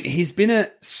 I mean, he's been a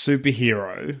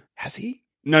superhero. Has he?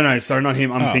 No, sorry, not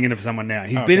him. I'm thinking of someone now.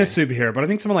 He's been a superhero, but I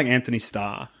think someone like Anthony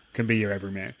Starr can be your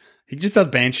everyman. He just does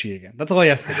Banshee again. That's all he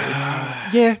has to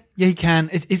do. Yeah, he can.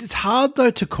 It's hard,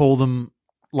 though, to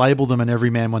label them an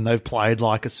everyman when they've played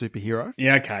like a superhero.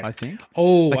 Yeah, okay. I think.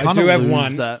 Oh, I do have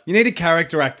one. You need a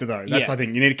character actor, though. That's, I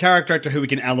think. You need a character actor who we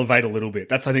can elevate a little bit.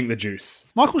 That's, I think, the juice.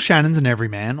 Michael Shannon's an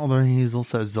everyman, although he's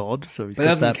also Zod, so he's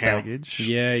got that count. baggage.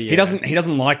 Yeah. He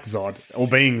doesn't like Zod or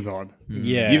being Zod.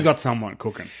 Yeah. You've got someone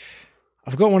cooking.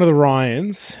 I've got one of the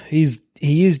Ryans. He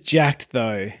is jacked,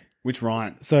 though. Which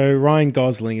Ryan? So Ryan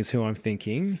Gosling is who I'm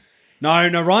thinking. No,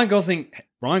 Ryan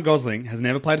Gosling has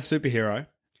never played a superhero.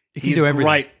 He's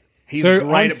great. He's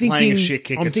great at playing a shit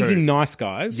kicker. I'm thinking Nice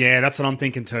Guys. Yeah, that's what I'm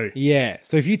thinking too. Yeah.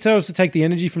 So if you tell us to take the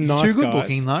energy from Nice Guys, too good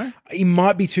looking though. He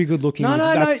might be too good looking.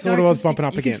 That's sort of what I was bumping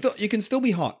up against. You can still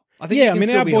be hot. I think. Yeah, I mean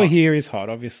our boy here is hot,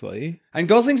 obviously. And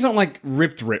Gosling's not like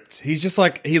ripped. He's just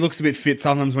like he looks a bit fit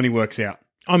sometimes when he works out.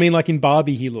 I mean, like in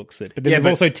Barbie, he looks it, but then they've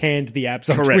also tanned the abs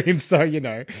onto him, so you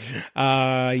know.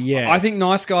 Yeah. I think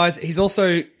Nice Guys. He's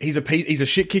a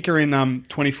shit kicker in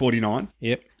 2049.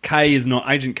 Yep.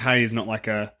 Agent K is not like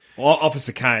a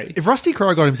Officer K. If Rusty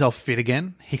Crowe got himself fit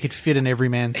again, he could fit an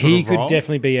everyman sort He of could role.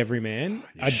 definitely be everyman.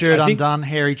 Shirt undone,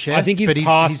 hairy chest. I think he's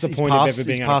past the point of ever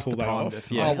being able to pull that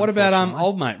off. Yeah. What about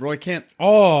old mate Roy Kent?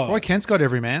 Oh, Roy Kent's got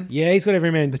everyman. Yeah, he's got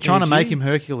everyman. They're trying to make him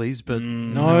Hercules, but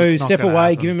no, step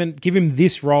away. Give him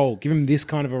this role. Give him this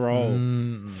kind of a role.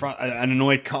 An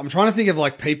annoyed cop. I'm trying to think of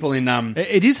like people in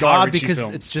It is Guy hard Ritchie because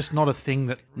films. it's just not a thing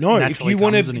that if you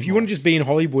want to just be in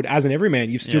Hollywood as an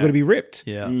everyman, you've still got to be ripped.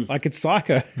 Yeah. Like it's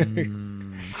Psycho.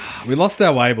 We lost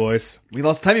our way, boys.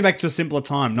 Take me back to a simpler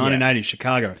time. 1980,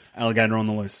 Chicago. Alligator on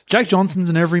the loose. Jake Johnson's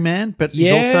an everyman, but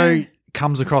he also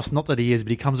comes across, not that he is, but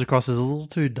he comes across as a little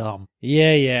too dumb.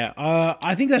 Yeah.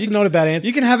 I think that's not a bad answer.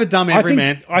 You can have a dumb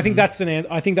everyman. I think that's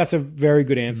a very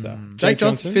good answer. Jake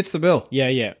Johnson fits the bill.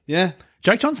 Yeah.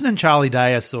 Jake Johnson and Charlie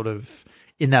Day are sort of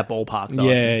in that ballpark, though.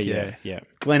 Yeah.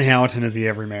 Glenn Howerton is the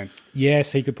everyman.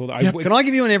 Yes, he could pull that. Can I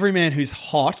give you an everyman who's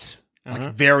hot?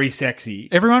 Like very sexy.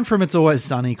 Everyone from It's Always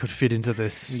Sunny could fit into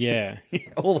this. Yeah.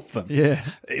 All of them. Yeah.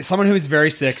 Someone who is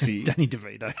very sexy. Danny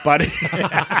DeVito.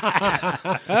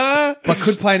 But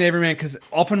could play an everyman because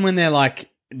often when they're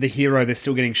like the hero, they're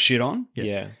still getting shit on.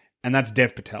 Yeah. And that's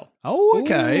Dev Patel. Oh,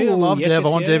 okay. I love Dev. I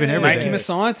want Dev in everything. Make him a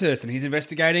scientist, and he's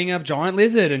investigating a giant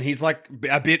lizard, and he's like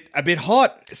a bit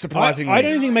hot. Surprisingly, I don't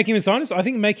even think making him a scientist. I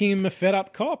think making him a fed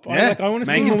up cop. Yeah. I want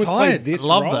to see him almost play this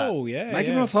love role. That. Yeah, make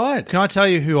him retired. Can I tell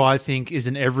you who I think is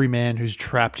an everyman who's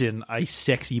trapped in a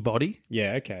sexy body?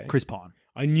 Yeah, okay. Chris Pine.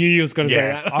 I knew you was going to say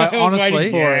that. I was waiting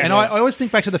honestly, for it. and I always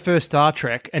think back to the first Star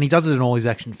Trek, and he does it in all his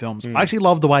action films. I actually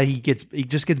love the way he just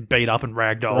gets beat up and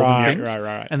ragdolled and things.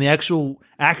 Right. And the actual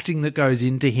acting that goes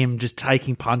into him just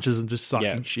taking punches and just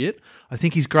sucking shit. I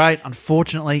think he's great.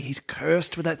 Unfortunately, he's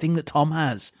cursed with that thing that Tom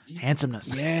has.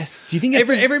 Handsomeness. Yes. Do you think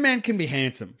every man can be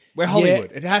handsome? We're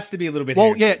Hollywood. It has to be a little bit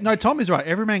handsome. Yeah, no, Tom is right.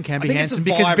 Every man can be think it's a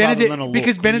handsome vibe rather than a look.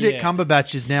 because Benedict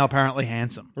Cumberbatch is now apparently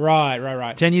handsome.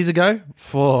 Right. 10 years ago?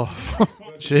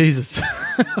 Jesus. Do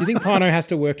you think Pano has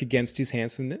to work against his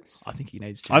handsomeness? I think he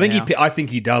needs to. I think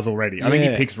he does already. I think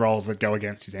he picks roles that go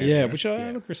against his handsomeness. Yeah, which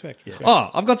I look respect.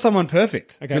 Oh, I've got someone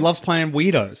perfect who loves playing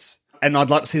weirdos, and I'd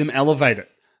like to see them elevate it.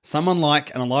 Someone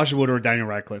like an Elijah Wood or a Daniel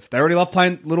Radcliffe. They already love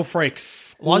playing little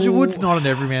freaks. Elijah Wood's not an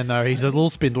everyman, though. He's a little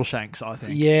Spindleshanks, I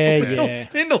think. Yeah.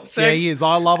 Spindleshanks. Yeah, he is.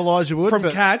 I love Elijah Wood. From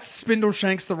Cats,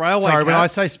 Spindleshanks the railway Sorry, cat. when I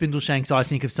say Spindleshanks, I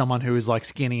think of someone who is like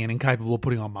skinny and incapable of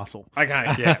putting on muscle.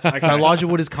 Okay, yeah. Okay. So Elijah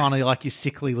Wood is kind of like your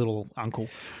sickly little uncle.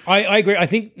 I agree. I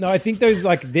think those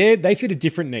they fit a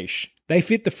different niche. They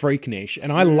fit the freak niche,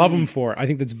 and I love them for it. I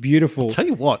think that's beautiful. I'll tell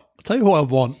you who I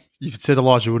want. You've said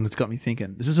Elijah Wood, and it's got me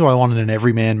thinking. This is who I want in an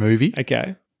everyman movie.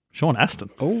 Okay. Sean Astin.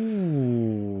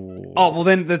 Oh, well,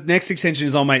 then the next extension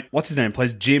is mate. What's his name?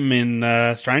 Plays Jim in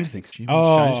Stranger Things.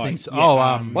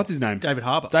 What's his name? David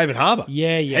Harbour. David Harbour.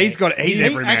 Yeah. He's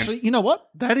everyman. Actually, you know what?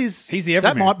 He's the That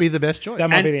everyman. might be the best choice. That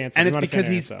might be the answer. And it's because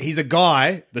he's a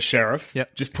guy, the sheriff,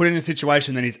 just put in a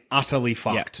situation that he's utterly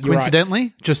fucked. You're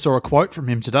Coincidentally, just saw a quote from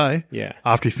him today. Yeah.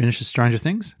 After he finishes Stranger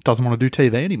Things, doesn't want to do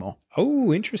TV anymore.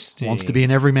 Oh, interesting. Wants to be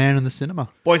an everyman in the cinema.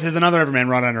 Boys, there's another everyman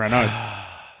right under our nose.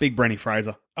 Big Brenny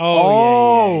Fraser.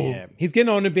 Yeah. He's getting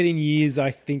on a bit in years,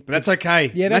 I think. But that's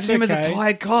okay. Yeah, that's Imagine him okay. as a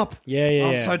tired cop. Yeah.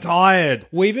 I'm so tired.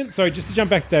 So just to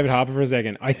jump back to David Harbour for a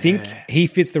second, I think he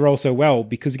fits the role so well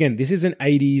because, again, this is an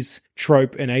 80s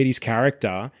trope, an 80s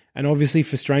character, and obviously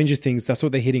for Stranger Things, that's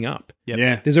what they're hitting up. Yep.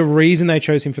 Yeah. There's a reason they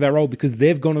chose him for that role because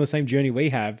they've gone on the same journey we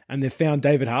have and they've found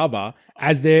David Harbour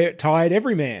as their tired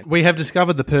everyman. We have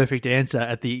discovered the perfect answer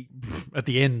at the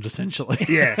end, essentially.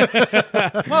 Yeah.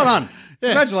 Well done.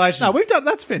 Yeah. Congratulations. No, we've done.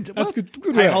 That's fantastic. That's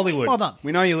good. Hey, work. Hollywood. Well done.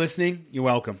 We know you're listening. You're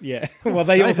welcome. Yeah. Well,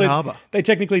 they David Harbour. they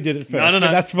technically did it first. No.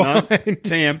 But that's fine. No.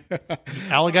 TM.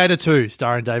 Alligator 2,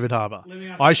 starring David Harbour.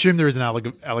 I assume there is an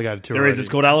Alligator 2. There is. It's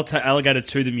called Alligator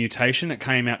 2: The Mutation. It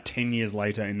came out 10 years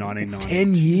later in 1990.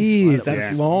 10 years.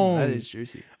 That's long. That is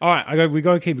juicy. All right. We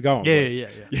got to keep it going. Yeah.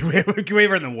 We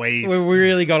were in the weeds. We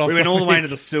really got off. We went all the way topic. into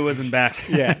the sewers and back.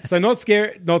 Yeah. So not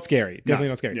scary. Definitely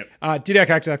not scary. Yep. Did our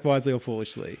character act wisely or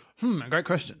foolishly? Great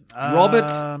question.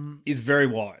 Robert is very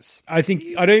wise. I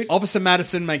don't. Officer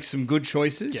Madison makes some good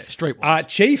choices. Yeah, streetwise.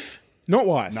 Chief, not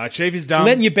wise. No, Chief is dumb.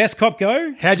 Letting your best cop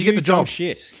go. How'd you get the job?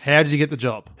 Shit. How did you get the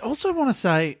job? I also want to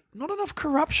say, not enough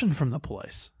corruption from the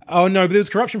police. Oh no, but there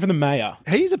was corruption from the mayor.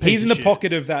 He's a piece He's of in the shit.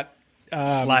 pocket of that.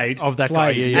 Slade. Of that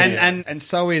Slade. guy. Yeah. And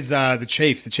so is the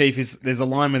chief. The chief is, there's a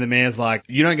line where the mayor's like,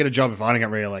 you don't get a job if I don't get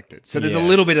re-elected. So there's a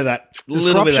little bit of that. There's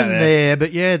little bit of corruption that there,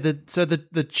 but yeah,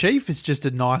 the chief is just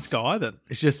a nice guy. That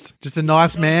it's just a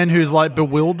nice man who's like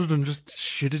bewildered and just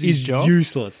shit at his He's job.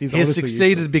 useless. He's He has obviously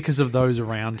succeeded useless. because of those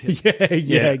around him.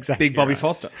 Yeah, exactly. Big Bobby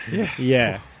Foster.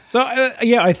 Yeah. So,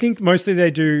 I think mostly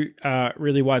they do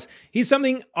really wise. Here's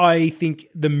something I think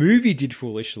the movie did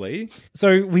foolishly.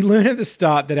 So we learn at the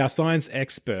start that our science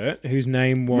expert, whose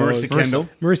name was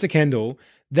Marissa Kendall,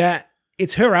 that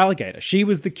it's her alligator. She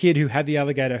was the kid who had the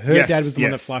alligator. Her dad was the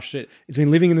one that flushed it. It's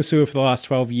been living in the sewer for the last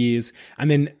 12 years. And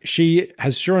then she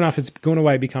has, sure enough, has gone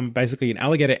away, become basically an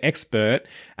alligator expert,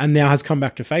 and now has come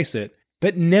back to face it.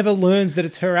 But never learns that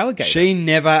it's her alligator. She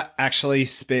never actually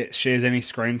shares any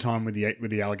screen time with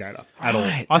the alligator at all.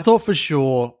 I thought for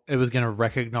sure it was going to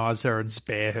recognize her and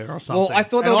spare her or something. Well, I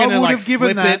thought they were going to like flip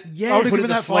it, I would have given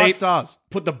that 5 stars.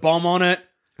 put the bomb on it,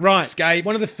 Right. escape.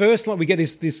 One of the first, we get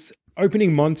this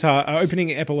opening montage, opening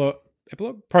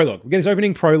prologue. We get this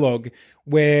opening prologue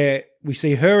where we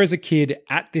see her as a kid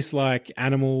at this like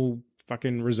animal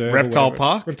fucking reserve,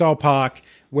 reptile park,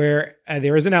 where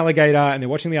there is an alligator and they're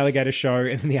watching the alligator show,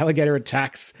 and then the alligator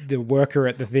attacks the worker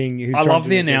at the thing. I love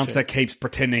the announcer keeps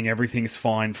pretending everything's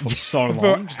fine for so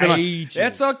long. For ages. Like,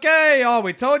 it's okay. Oh,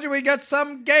 we told you we got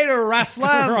some gator wrestling.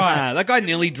 Right. That guy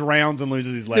nearly drowns and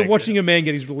loses his leg. They're watching a man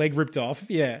get his leg ripped off.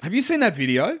 Yeah. Have you seen that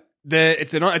video?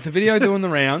 It's a video doing the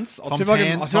rounds. I'll see if I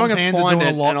can Tom's find hands it are doing a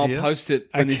and lot I'll here. post it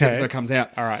when this episode comes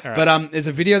out. All right. But there's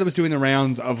a video that was doing the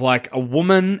rounds of like a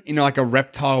woman in like a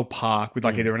reptile park with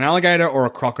like either an alligator or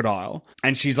a crocodile,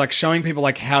 and she's like showing people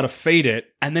like how to feed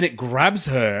it, and then it grabs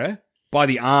her by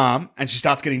the arm and she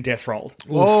starts getting death rolled.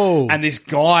 Whoa. And this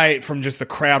guy from just the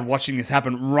crowd watching this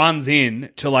happen runs in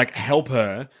to like help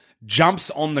her. jumps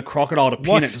on the crocodile to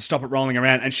pin it to stop it rolling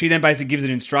around, and she then basically gives it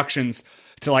instructions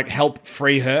to like help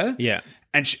free her. Yeah.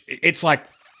 And it's like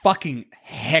fucking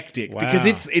hectic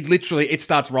because it literally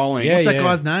starts rolling. What's that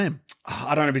guy's name?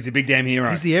 I don't know, but he's a big damn hero.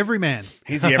 He's the everyman.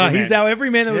 He's our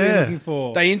everyman that we're looking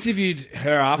for. They interviewed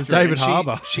her after. David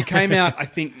Harbour. She came out, I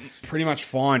think, pretty much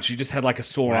fine. She just had like a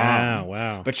sore arm.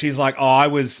 Wow. But she's like,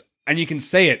 and you can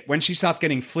see it when she starts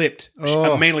getting flipped. She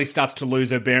immediately starts to lose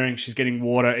her bearing. She's getting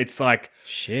water. It's like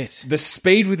shit. The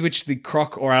speed with which the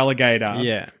croc or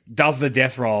alligator does the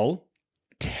death roll,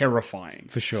 terrifying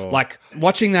for sure. Like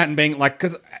watching that and being like,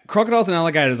 because crocodiles and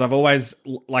alligators, I've always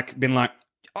like been like,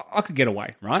 I could get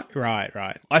away, right?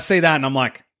 Right. I see that and I'm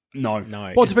like, no.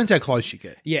 Well, it depends how close you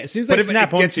get. Yeah, as soon as they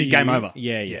snap gets onto you, game over.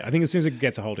 Yeah. I think as soon as it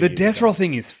gets a hold of the you, death roll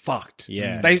thing is fucked.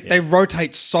 Yeah, they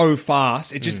rotate so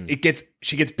fast. It just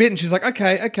she gets bit and she's like,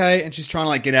 okay, and she's trying to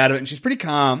like get out of it and she's pretty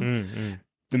calm.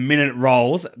 The minute it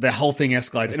rolls, the whole thing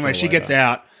escalates. Anyway, she gets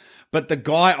out, but the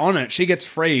guy on it, she gets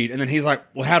freed, and then he's like,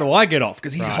 well, how do I get off?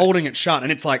 Because he's holding it shut,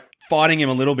 and it's like fighting him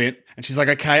a little bit, and she's like,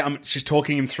 okay, she's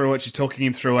talking him through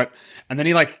it, and then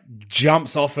he like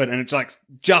jumps off it, and it's like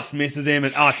just misses him,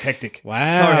 and it's hectic. Wow,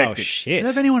 so hectic. Shit. Do you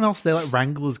have anyone else there, like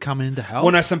wranglers coming in to help?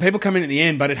 Well, no, some people come in at the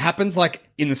end, but it happens like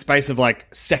in the space of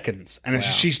like seconds, and it's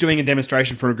just, she's doing a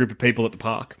demonstration for a group of people at the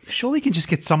park. Surely you can just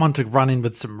get someone to run in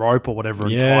with some rope or whatever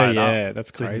and tie it up. Yeah,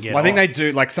 that's crazy. Well, I think they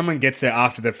do, like someone gets there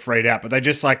after they're freed out, but they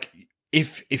just like,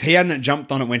 if he hadn't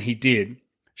jumped on it when he did,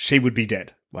 she would be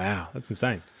dead. Wow, that's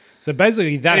insane. So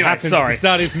basically that happens at the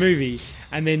start of this movie,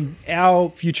 and then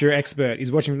our future expert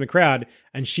is watching from the crowd,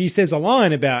 and she says a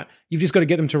line about, you've just got to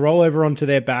get them to roll over onto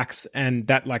their backs, and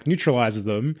that like neutralizes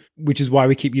them, which is why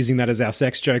we keep using that as our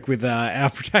sex joke with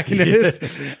our protagonist.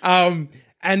 And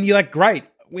you're like, great.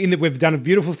 We've done a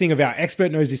beautiful thing of our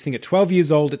expert knows this thing at 12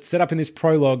 years old. It's set up in this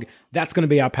prologue. That's going to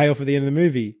be our payoff at the end of the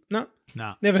movie. No.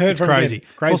 Never heard from crazy. Him.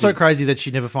 Crazy. It's also crazy that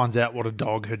she never finds out what a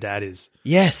dog her dad is.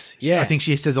 Yes. Yeah. I think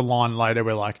she says a line later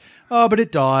where like, oh, but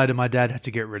it died and my dad had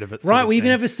to get rid of it. Right. We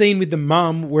even have a scene with the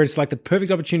mum where it's like the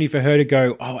perfect opportunity for her to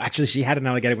go, oh, actually she had an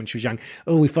alligator when she was young.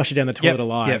 Oh, we flushed her down the toilet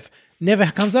alive. Yep. Never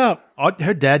comes up.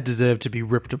 Her dad deserved to be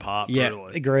ripped apart. Yeah.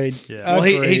 Brutally. Agreed. Yeah. Well,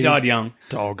 he died young.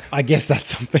 Dog. I guess that's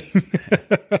something.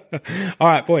 All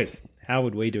right, boys. How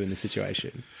would we do in this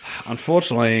situation?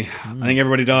 Unfortunately, I think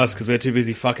everybody does because we're too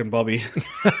busy fucking Bobby,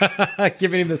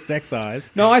 giving him the sex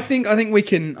eyes. No, I think we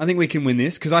can win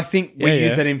this because I think we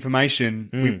use that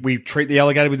information. We treat the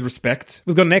alligator with respect.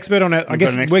 We've got an expert on it. I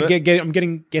guess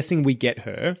I'm guessing we get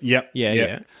her. Yep.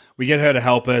 Yeah. We get her to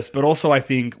help us, but also I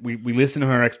think we listen to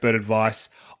her expert advice.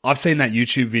 I've seen that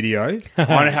YouTube video. So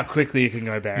I know how quickly it can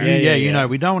go bad. Yeah, you know,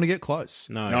 we don't want to get close.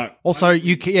 No. Also,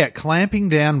 clamping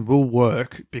down will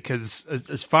work because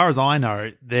as far as I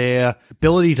know, their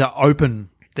ability to open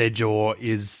their jaw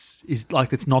is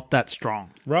like it's not that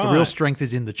strong. Right. The real strength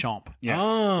is in the chomp. Yes.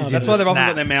 Oh, that's why they've often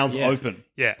got their mouths open.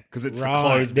 Yeah. Because it's the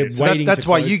closed bit. So that's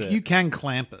why you can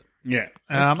clamp it. Yeah.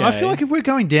 Okay. I feel like if we're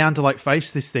going down to like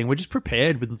face this thing, we're just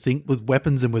prepared with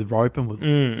weapons and with rope and with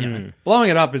blowing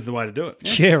it up is the way to do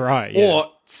it. Yeah, right. Yeah.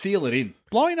 Or seal it in.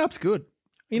 Blowing up's good.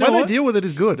 You know what? They deal with it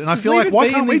is good. And I feel like why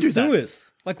can't we do that?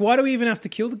 Like, why do we even have to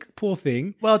kill the poor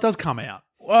thing? Well, it does come out.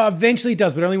 Well, eventually it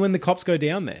does, but only when the cops go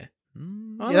down there.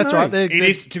 Yeah, that's right. It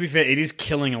is, to be fair, it is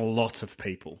killing a lot of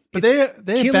people. But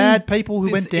they're bad people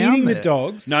who went down eating there. the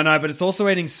dogs. No, but it's also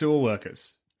eating sewer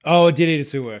workers. Oh, it did eat a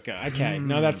sewer worker. Okay.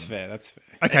 No, that's fair.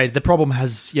 Okay, the problem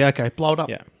has... Yeah, okay, blow it up.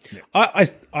 Yeah. I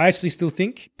actually still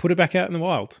think, put it back out in the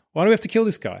wild. Why do we have to kill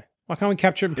this guy? Why can't we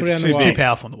capture it and put it out in the wild? It's too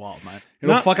powerful in the wild, mate.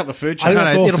 It'll fuck up the food chain.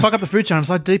 It'll fuck up the food chain. It's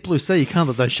like deep blue sea. You can't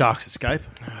let those sharks escape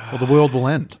or the world will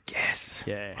end. Yes.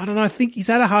 Yeah. I don't know. I think he's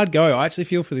had a hard go. I actually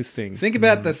feel for this thing. Think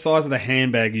about the size of the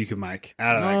handbag you could make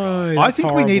out of that guy. I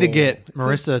think we need to get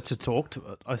Marissa to talk to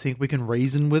it. I think we can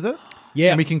reason with it. Yeah.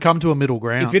 And we can come to a middle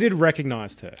ground. If it had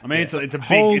recognised her. I mean, it's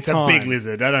a big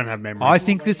lizard. I don't have memories. I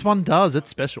think this one does. It's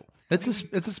special. It's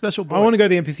a special boy. I want to go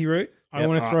the empathy route. I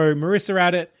want to throw Marissa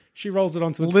at it. She rolls it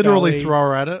onto its literally belly. Throw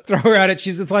her at it. Throw her at it.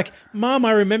 It's like, Mom,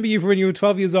 I remember you from when you were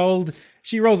 12 years old.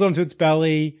 She rolls onto its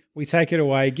belly. We take it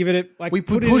away. Give it like we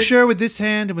push her with this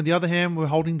hand, and with the other hand, we're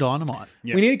holding dynamite.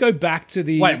 Yeah. We need to go back to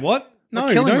the. Wait, what? No,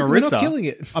 we're killing Marissa. We're not killing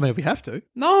it. I mean, if we have to.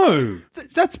 No,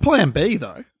 that's Plan B,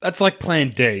 though. That's like Plan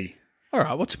D. All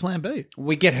right, what's Plan B?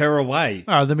 We get her away.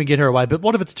 All right, then we get her away. But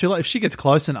what if it's too late? If she gets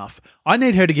close enough, I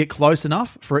need her to get close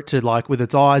enough for it to, like, with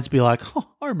its eyes, be like, "Oh,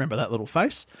 I remember that little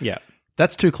face." Yeah.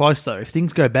 That's too close, though. If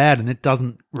things go bad and it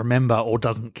doesn't remember or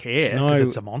doesn't care because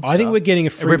it's a monster, I think we're getting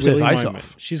a Free rips her Willy face moment.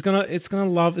 off. It's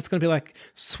gonna be like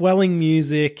swelling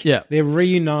music. Yeah. They're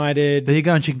reunited. There you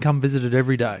go, and she can come visit it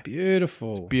every day.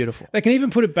 Beautiful. Beautiful. They can even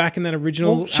put it back in that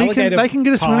original alligator they can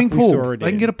get a park swimming we saw pool. it They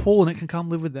can in. get a pool and it can come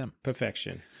live with them.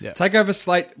 Perfection. Yeah. Take over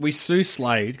Slate. We sue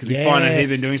Slade because we find out he's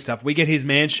been doing stuff. We get his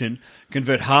mansion,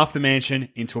 convert half the mansion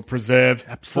into a preserve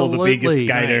for the biggest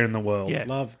gator in the world. Yeah.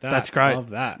 Love that. That's great.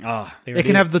 Love that. It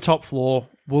can have the top floor.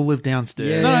 We'll live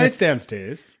downstairs. No, it's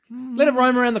downstairs. Let it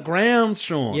roam around the grounds,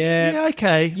 Sean. Yeah.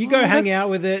 Okay. You go hang out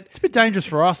with it. It's a bit dangerous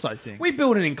for us, I think. We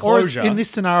build an Or enclosure. in this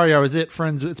scenario, is it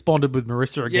friends? It's bonded with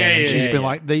Marissa again, Yeah, and she's yeah, been yeah.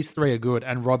 like, "These three are good,"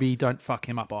 and Robbie, don't fuck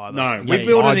him up either. No, we That's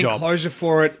build my an job. enclosure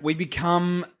for it. We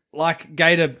become like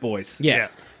gator boys. Yeah.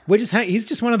 We're just he's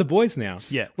just one of the boys now.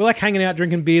 Yeah. We're like hanging out,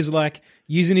 drinking beers. We're like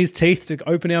using his teeth to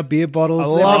open our beer bottles. I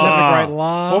Everyone's love having a it. great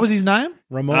laugh. What was his name?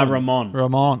 Ramon. Ramon.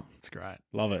 Ramon. It's great.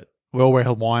 Love it. We all wear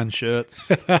Hawaiian shirts.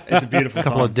 It's a beautiful A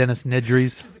couple time. of Dennis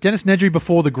Nedrys. Dennis Nedry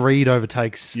before the greed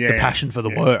overtakes the passion for the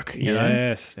work. You know?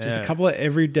 Yes. Just a couple of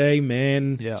everyday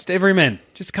men. Yeah. Just every man.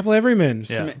 Just a couple of everymen.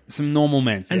 Yeah. Some normal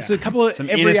men. And so a couple of Some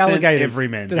every innocent alligators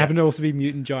everymen. that happen to also be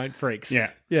mutant giant freaks. Yeah.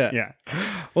 Yeah.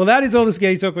 Well, that is all the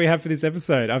Scaredy Talk we have for this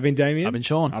episode. I've been Damien. I've been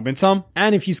Sean. I've been Tom.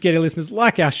 And if you Scaredy listeners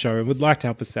like our show and would like to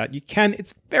help us out, you can.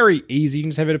 It's very easy. You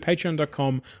can just head over to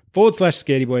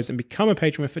patreon.com/Scaredy Boys and become a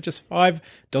patron for just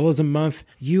 $5 a month.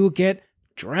 You will get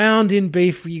drowned in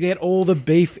beef. You get all the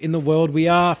beef in the world. We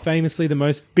are famously the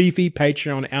most beefy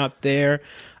Patreon out there.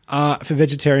 For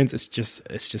vegetarians, it's just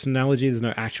an analogy. There's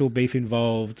no actual beef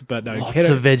involved, but no, Lots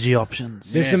of veggie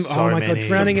options. There's some. So Oh my god, many.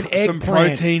 drowning in eggplant, Some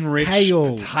protein-rich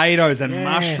kale. potatoes and Yes.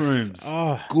 mushrooms.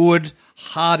 Oh. Good,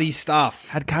 hearty stuff.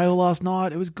 Had kale last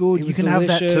night. It was good. It You was can have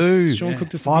that delicious. too. Sean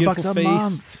cooked us a $5 beautiful a feast.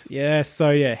 month. Yeah, so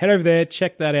yeah, head over there,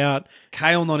 check that out.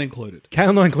 Kale not included.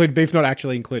 Kale not included, beef not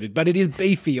actually included, but it is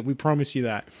beefy. We promise you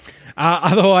that.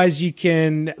 Otherwise, you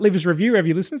can leave us a review wherever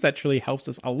you listen. That truly helps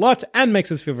us a lot and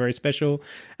makes us feel very special.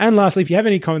 And lastly, if you have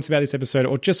any comments about this episode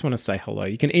or just want to say hello,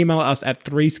 you can email us at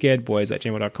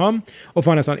 3scaredboys@gmail.com or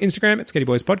find us on Instagram at Scaredy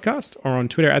Boys Podcast or on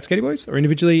Twitter at Scaredy Boys, or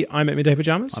individually, I'm at Midday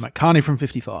Pajamas. I'm at Carney from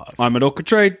 55. I'm at Orchid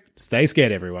Trade. Stay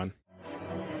scared, everyone.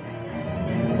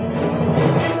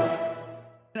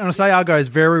 And I say our guys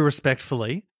very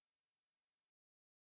respectfully.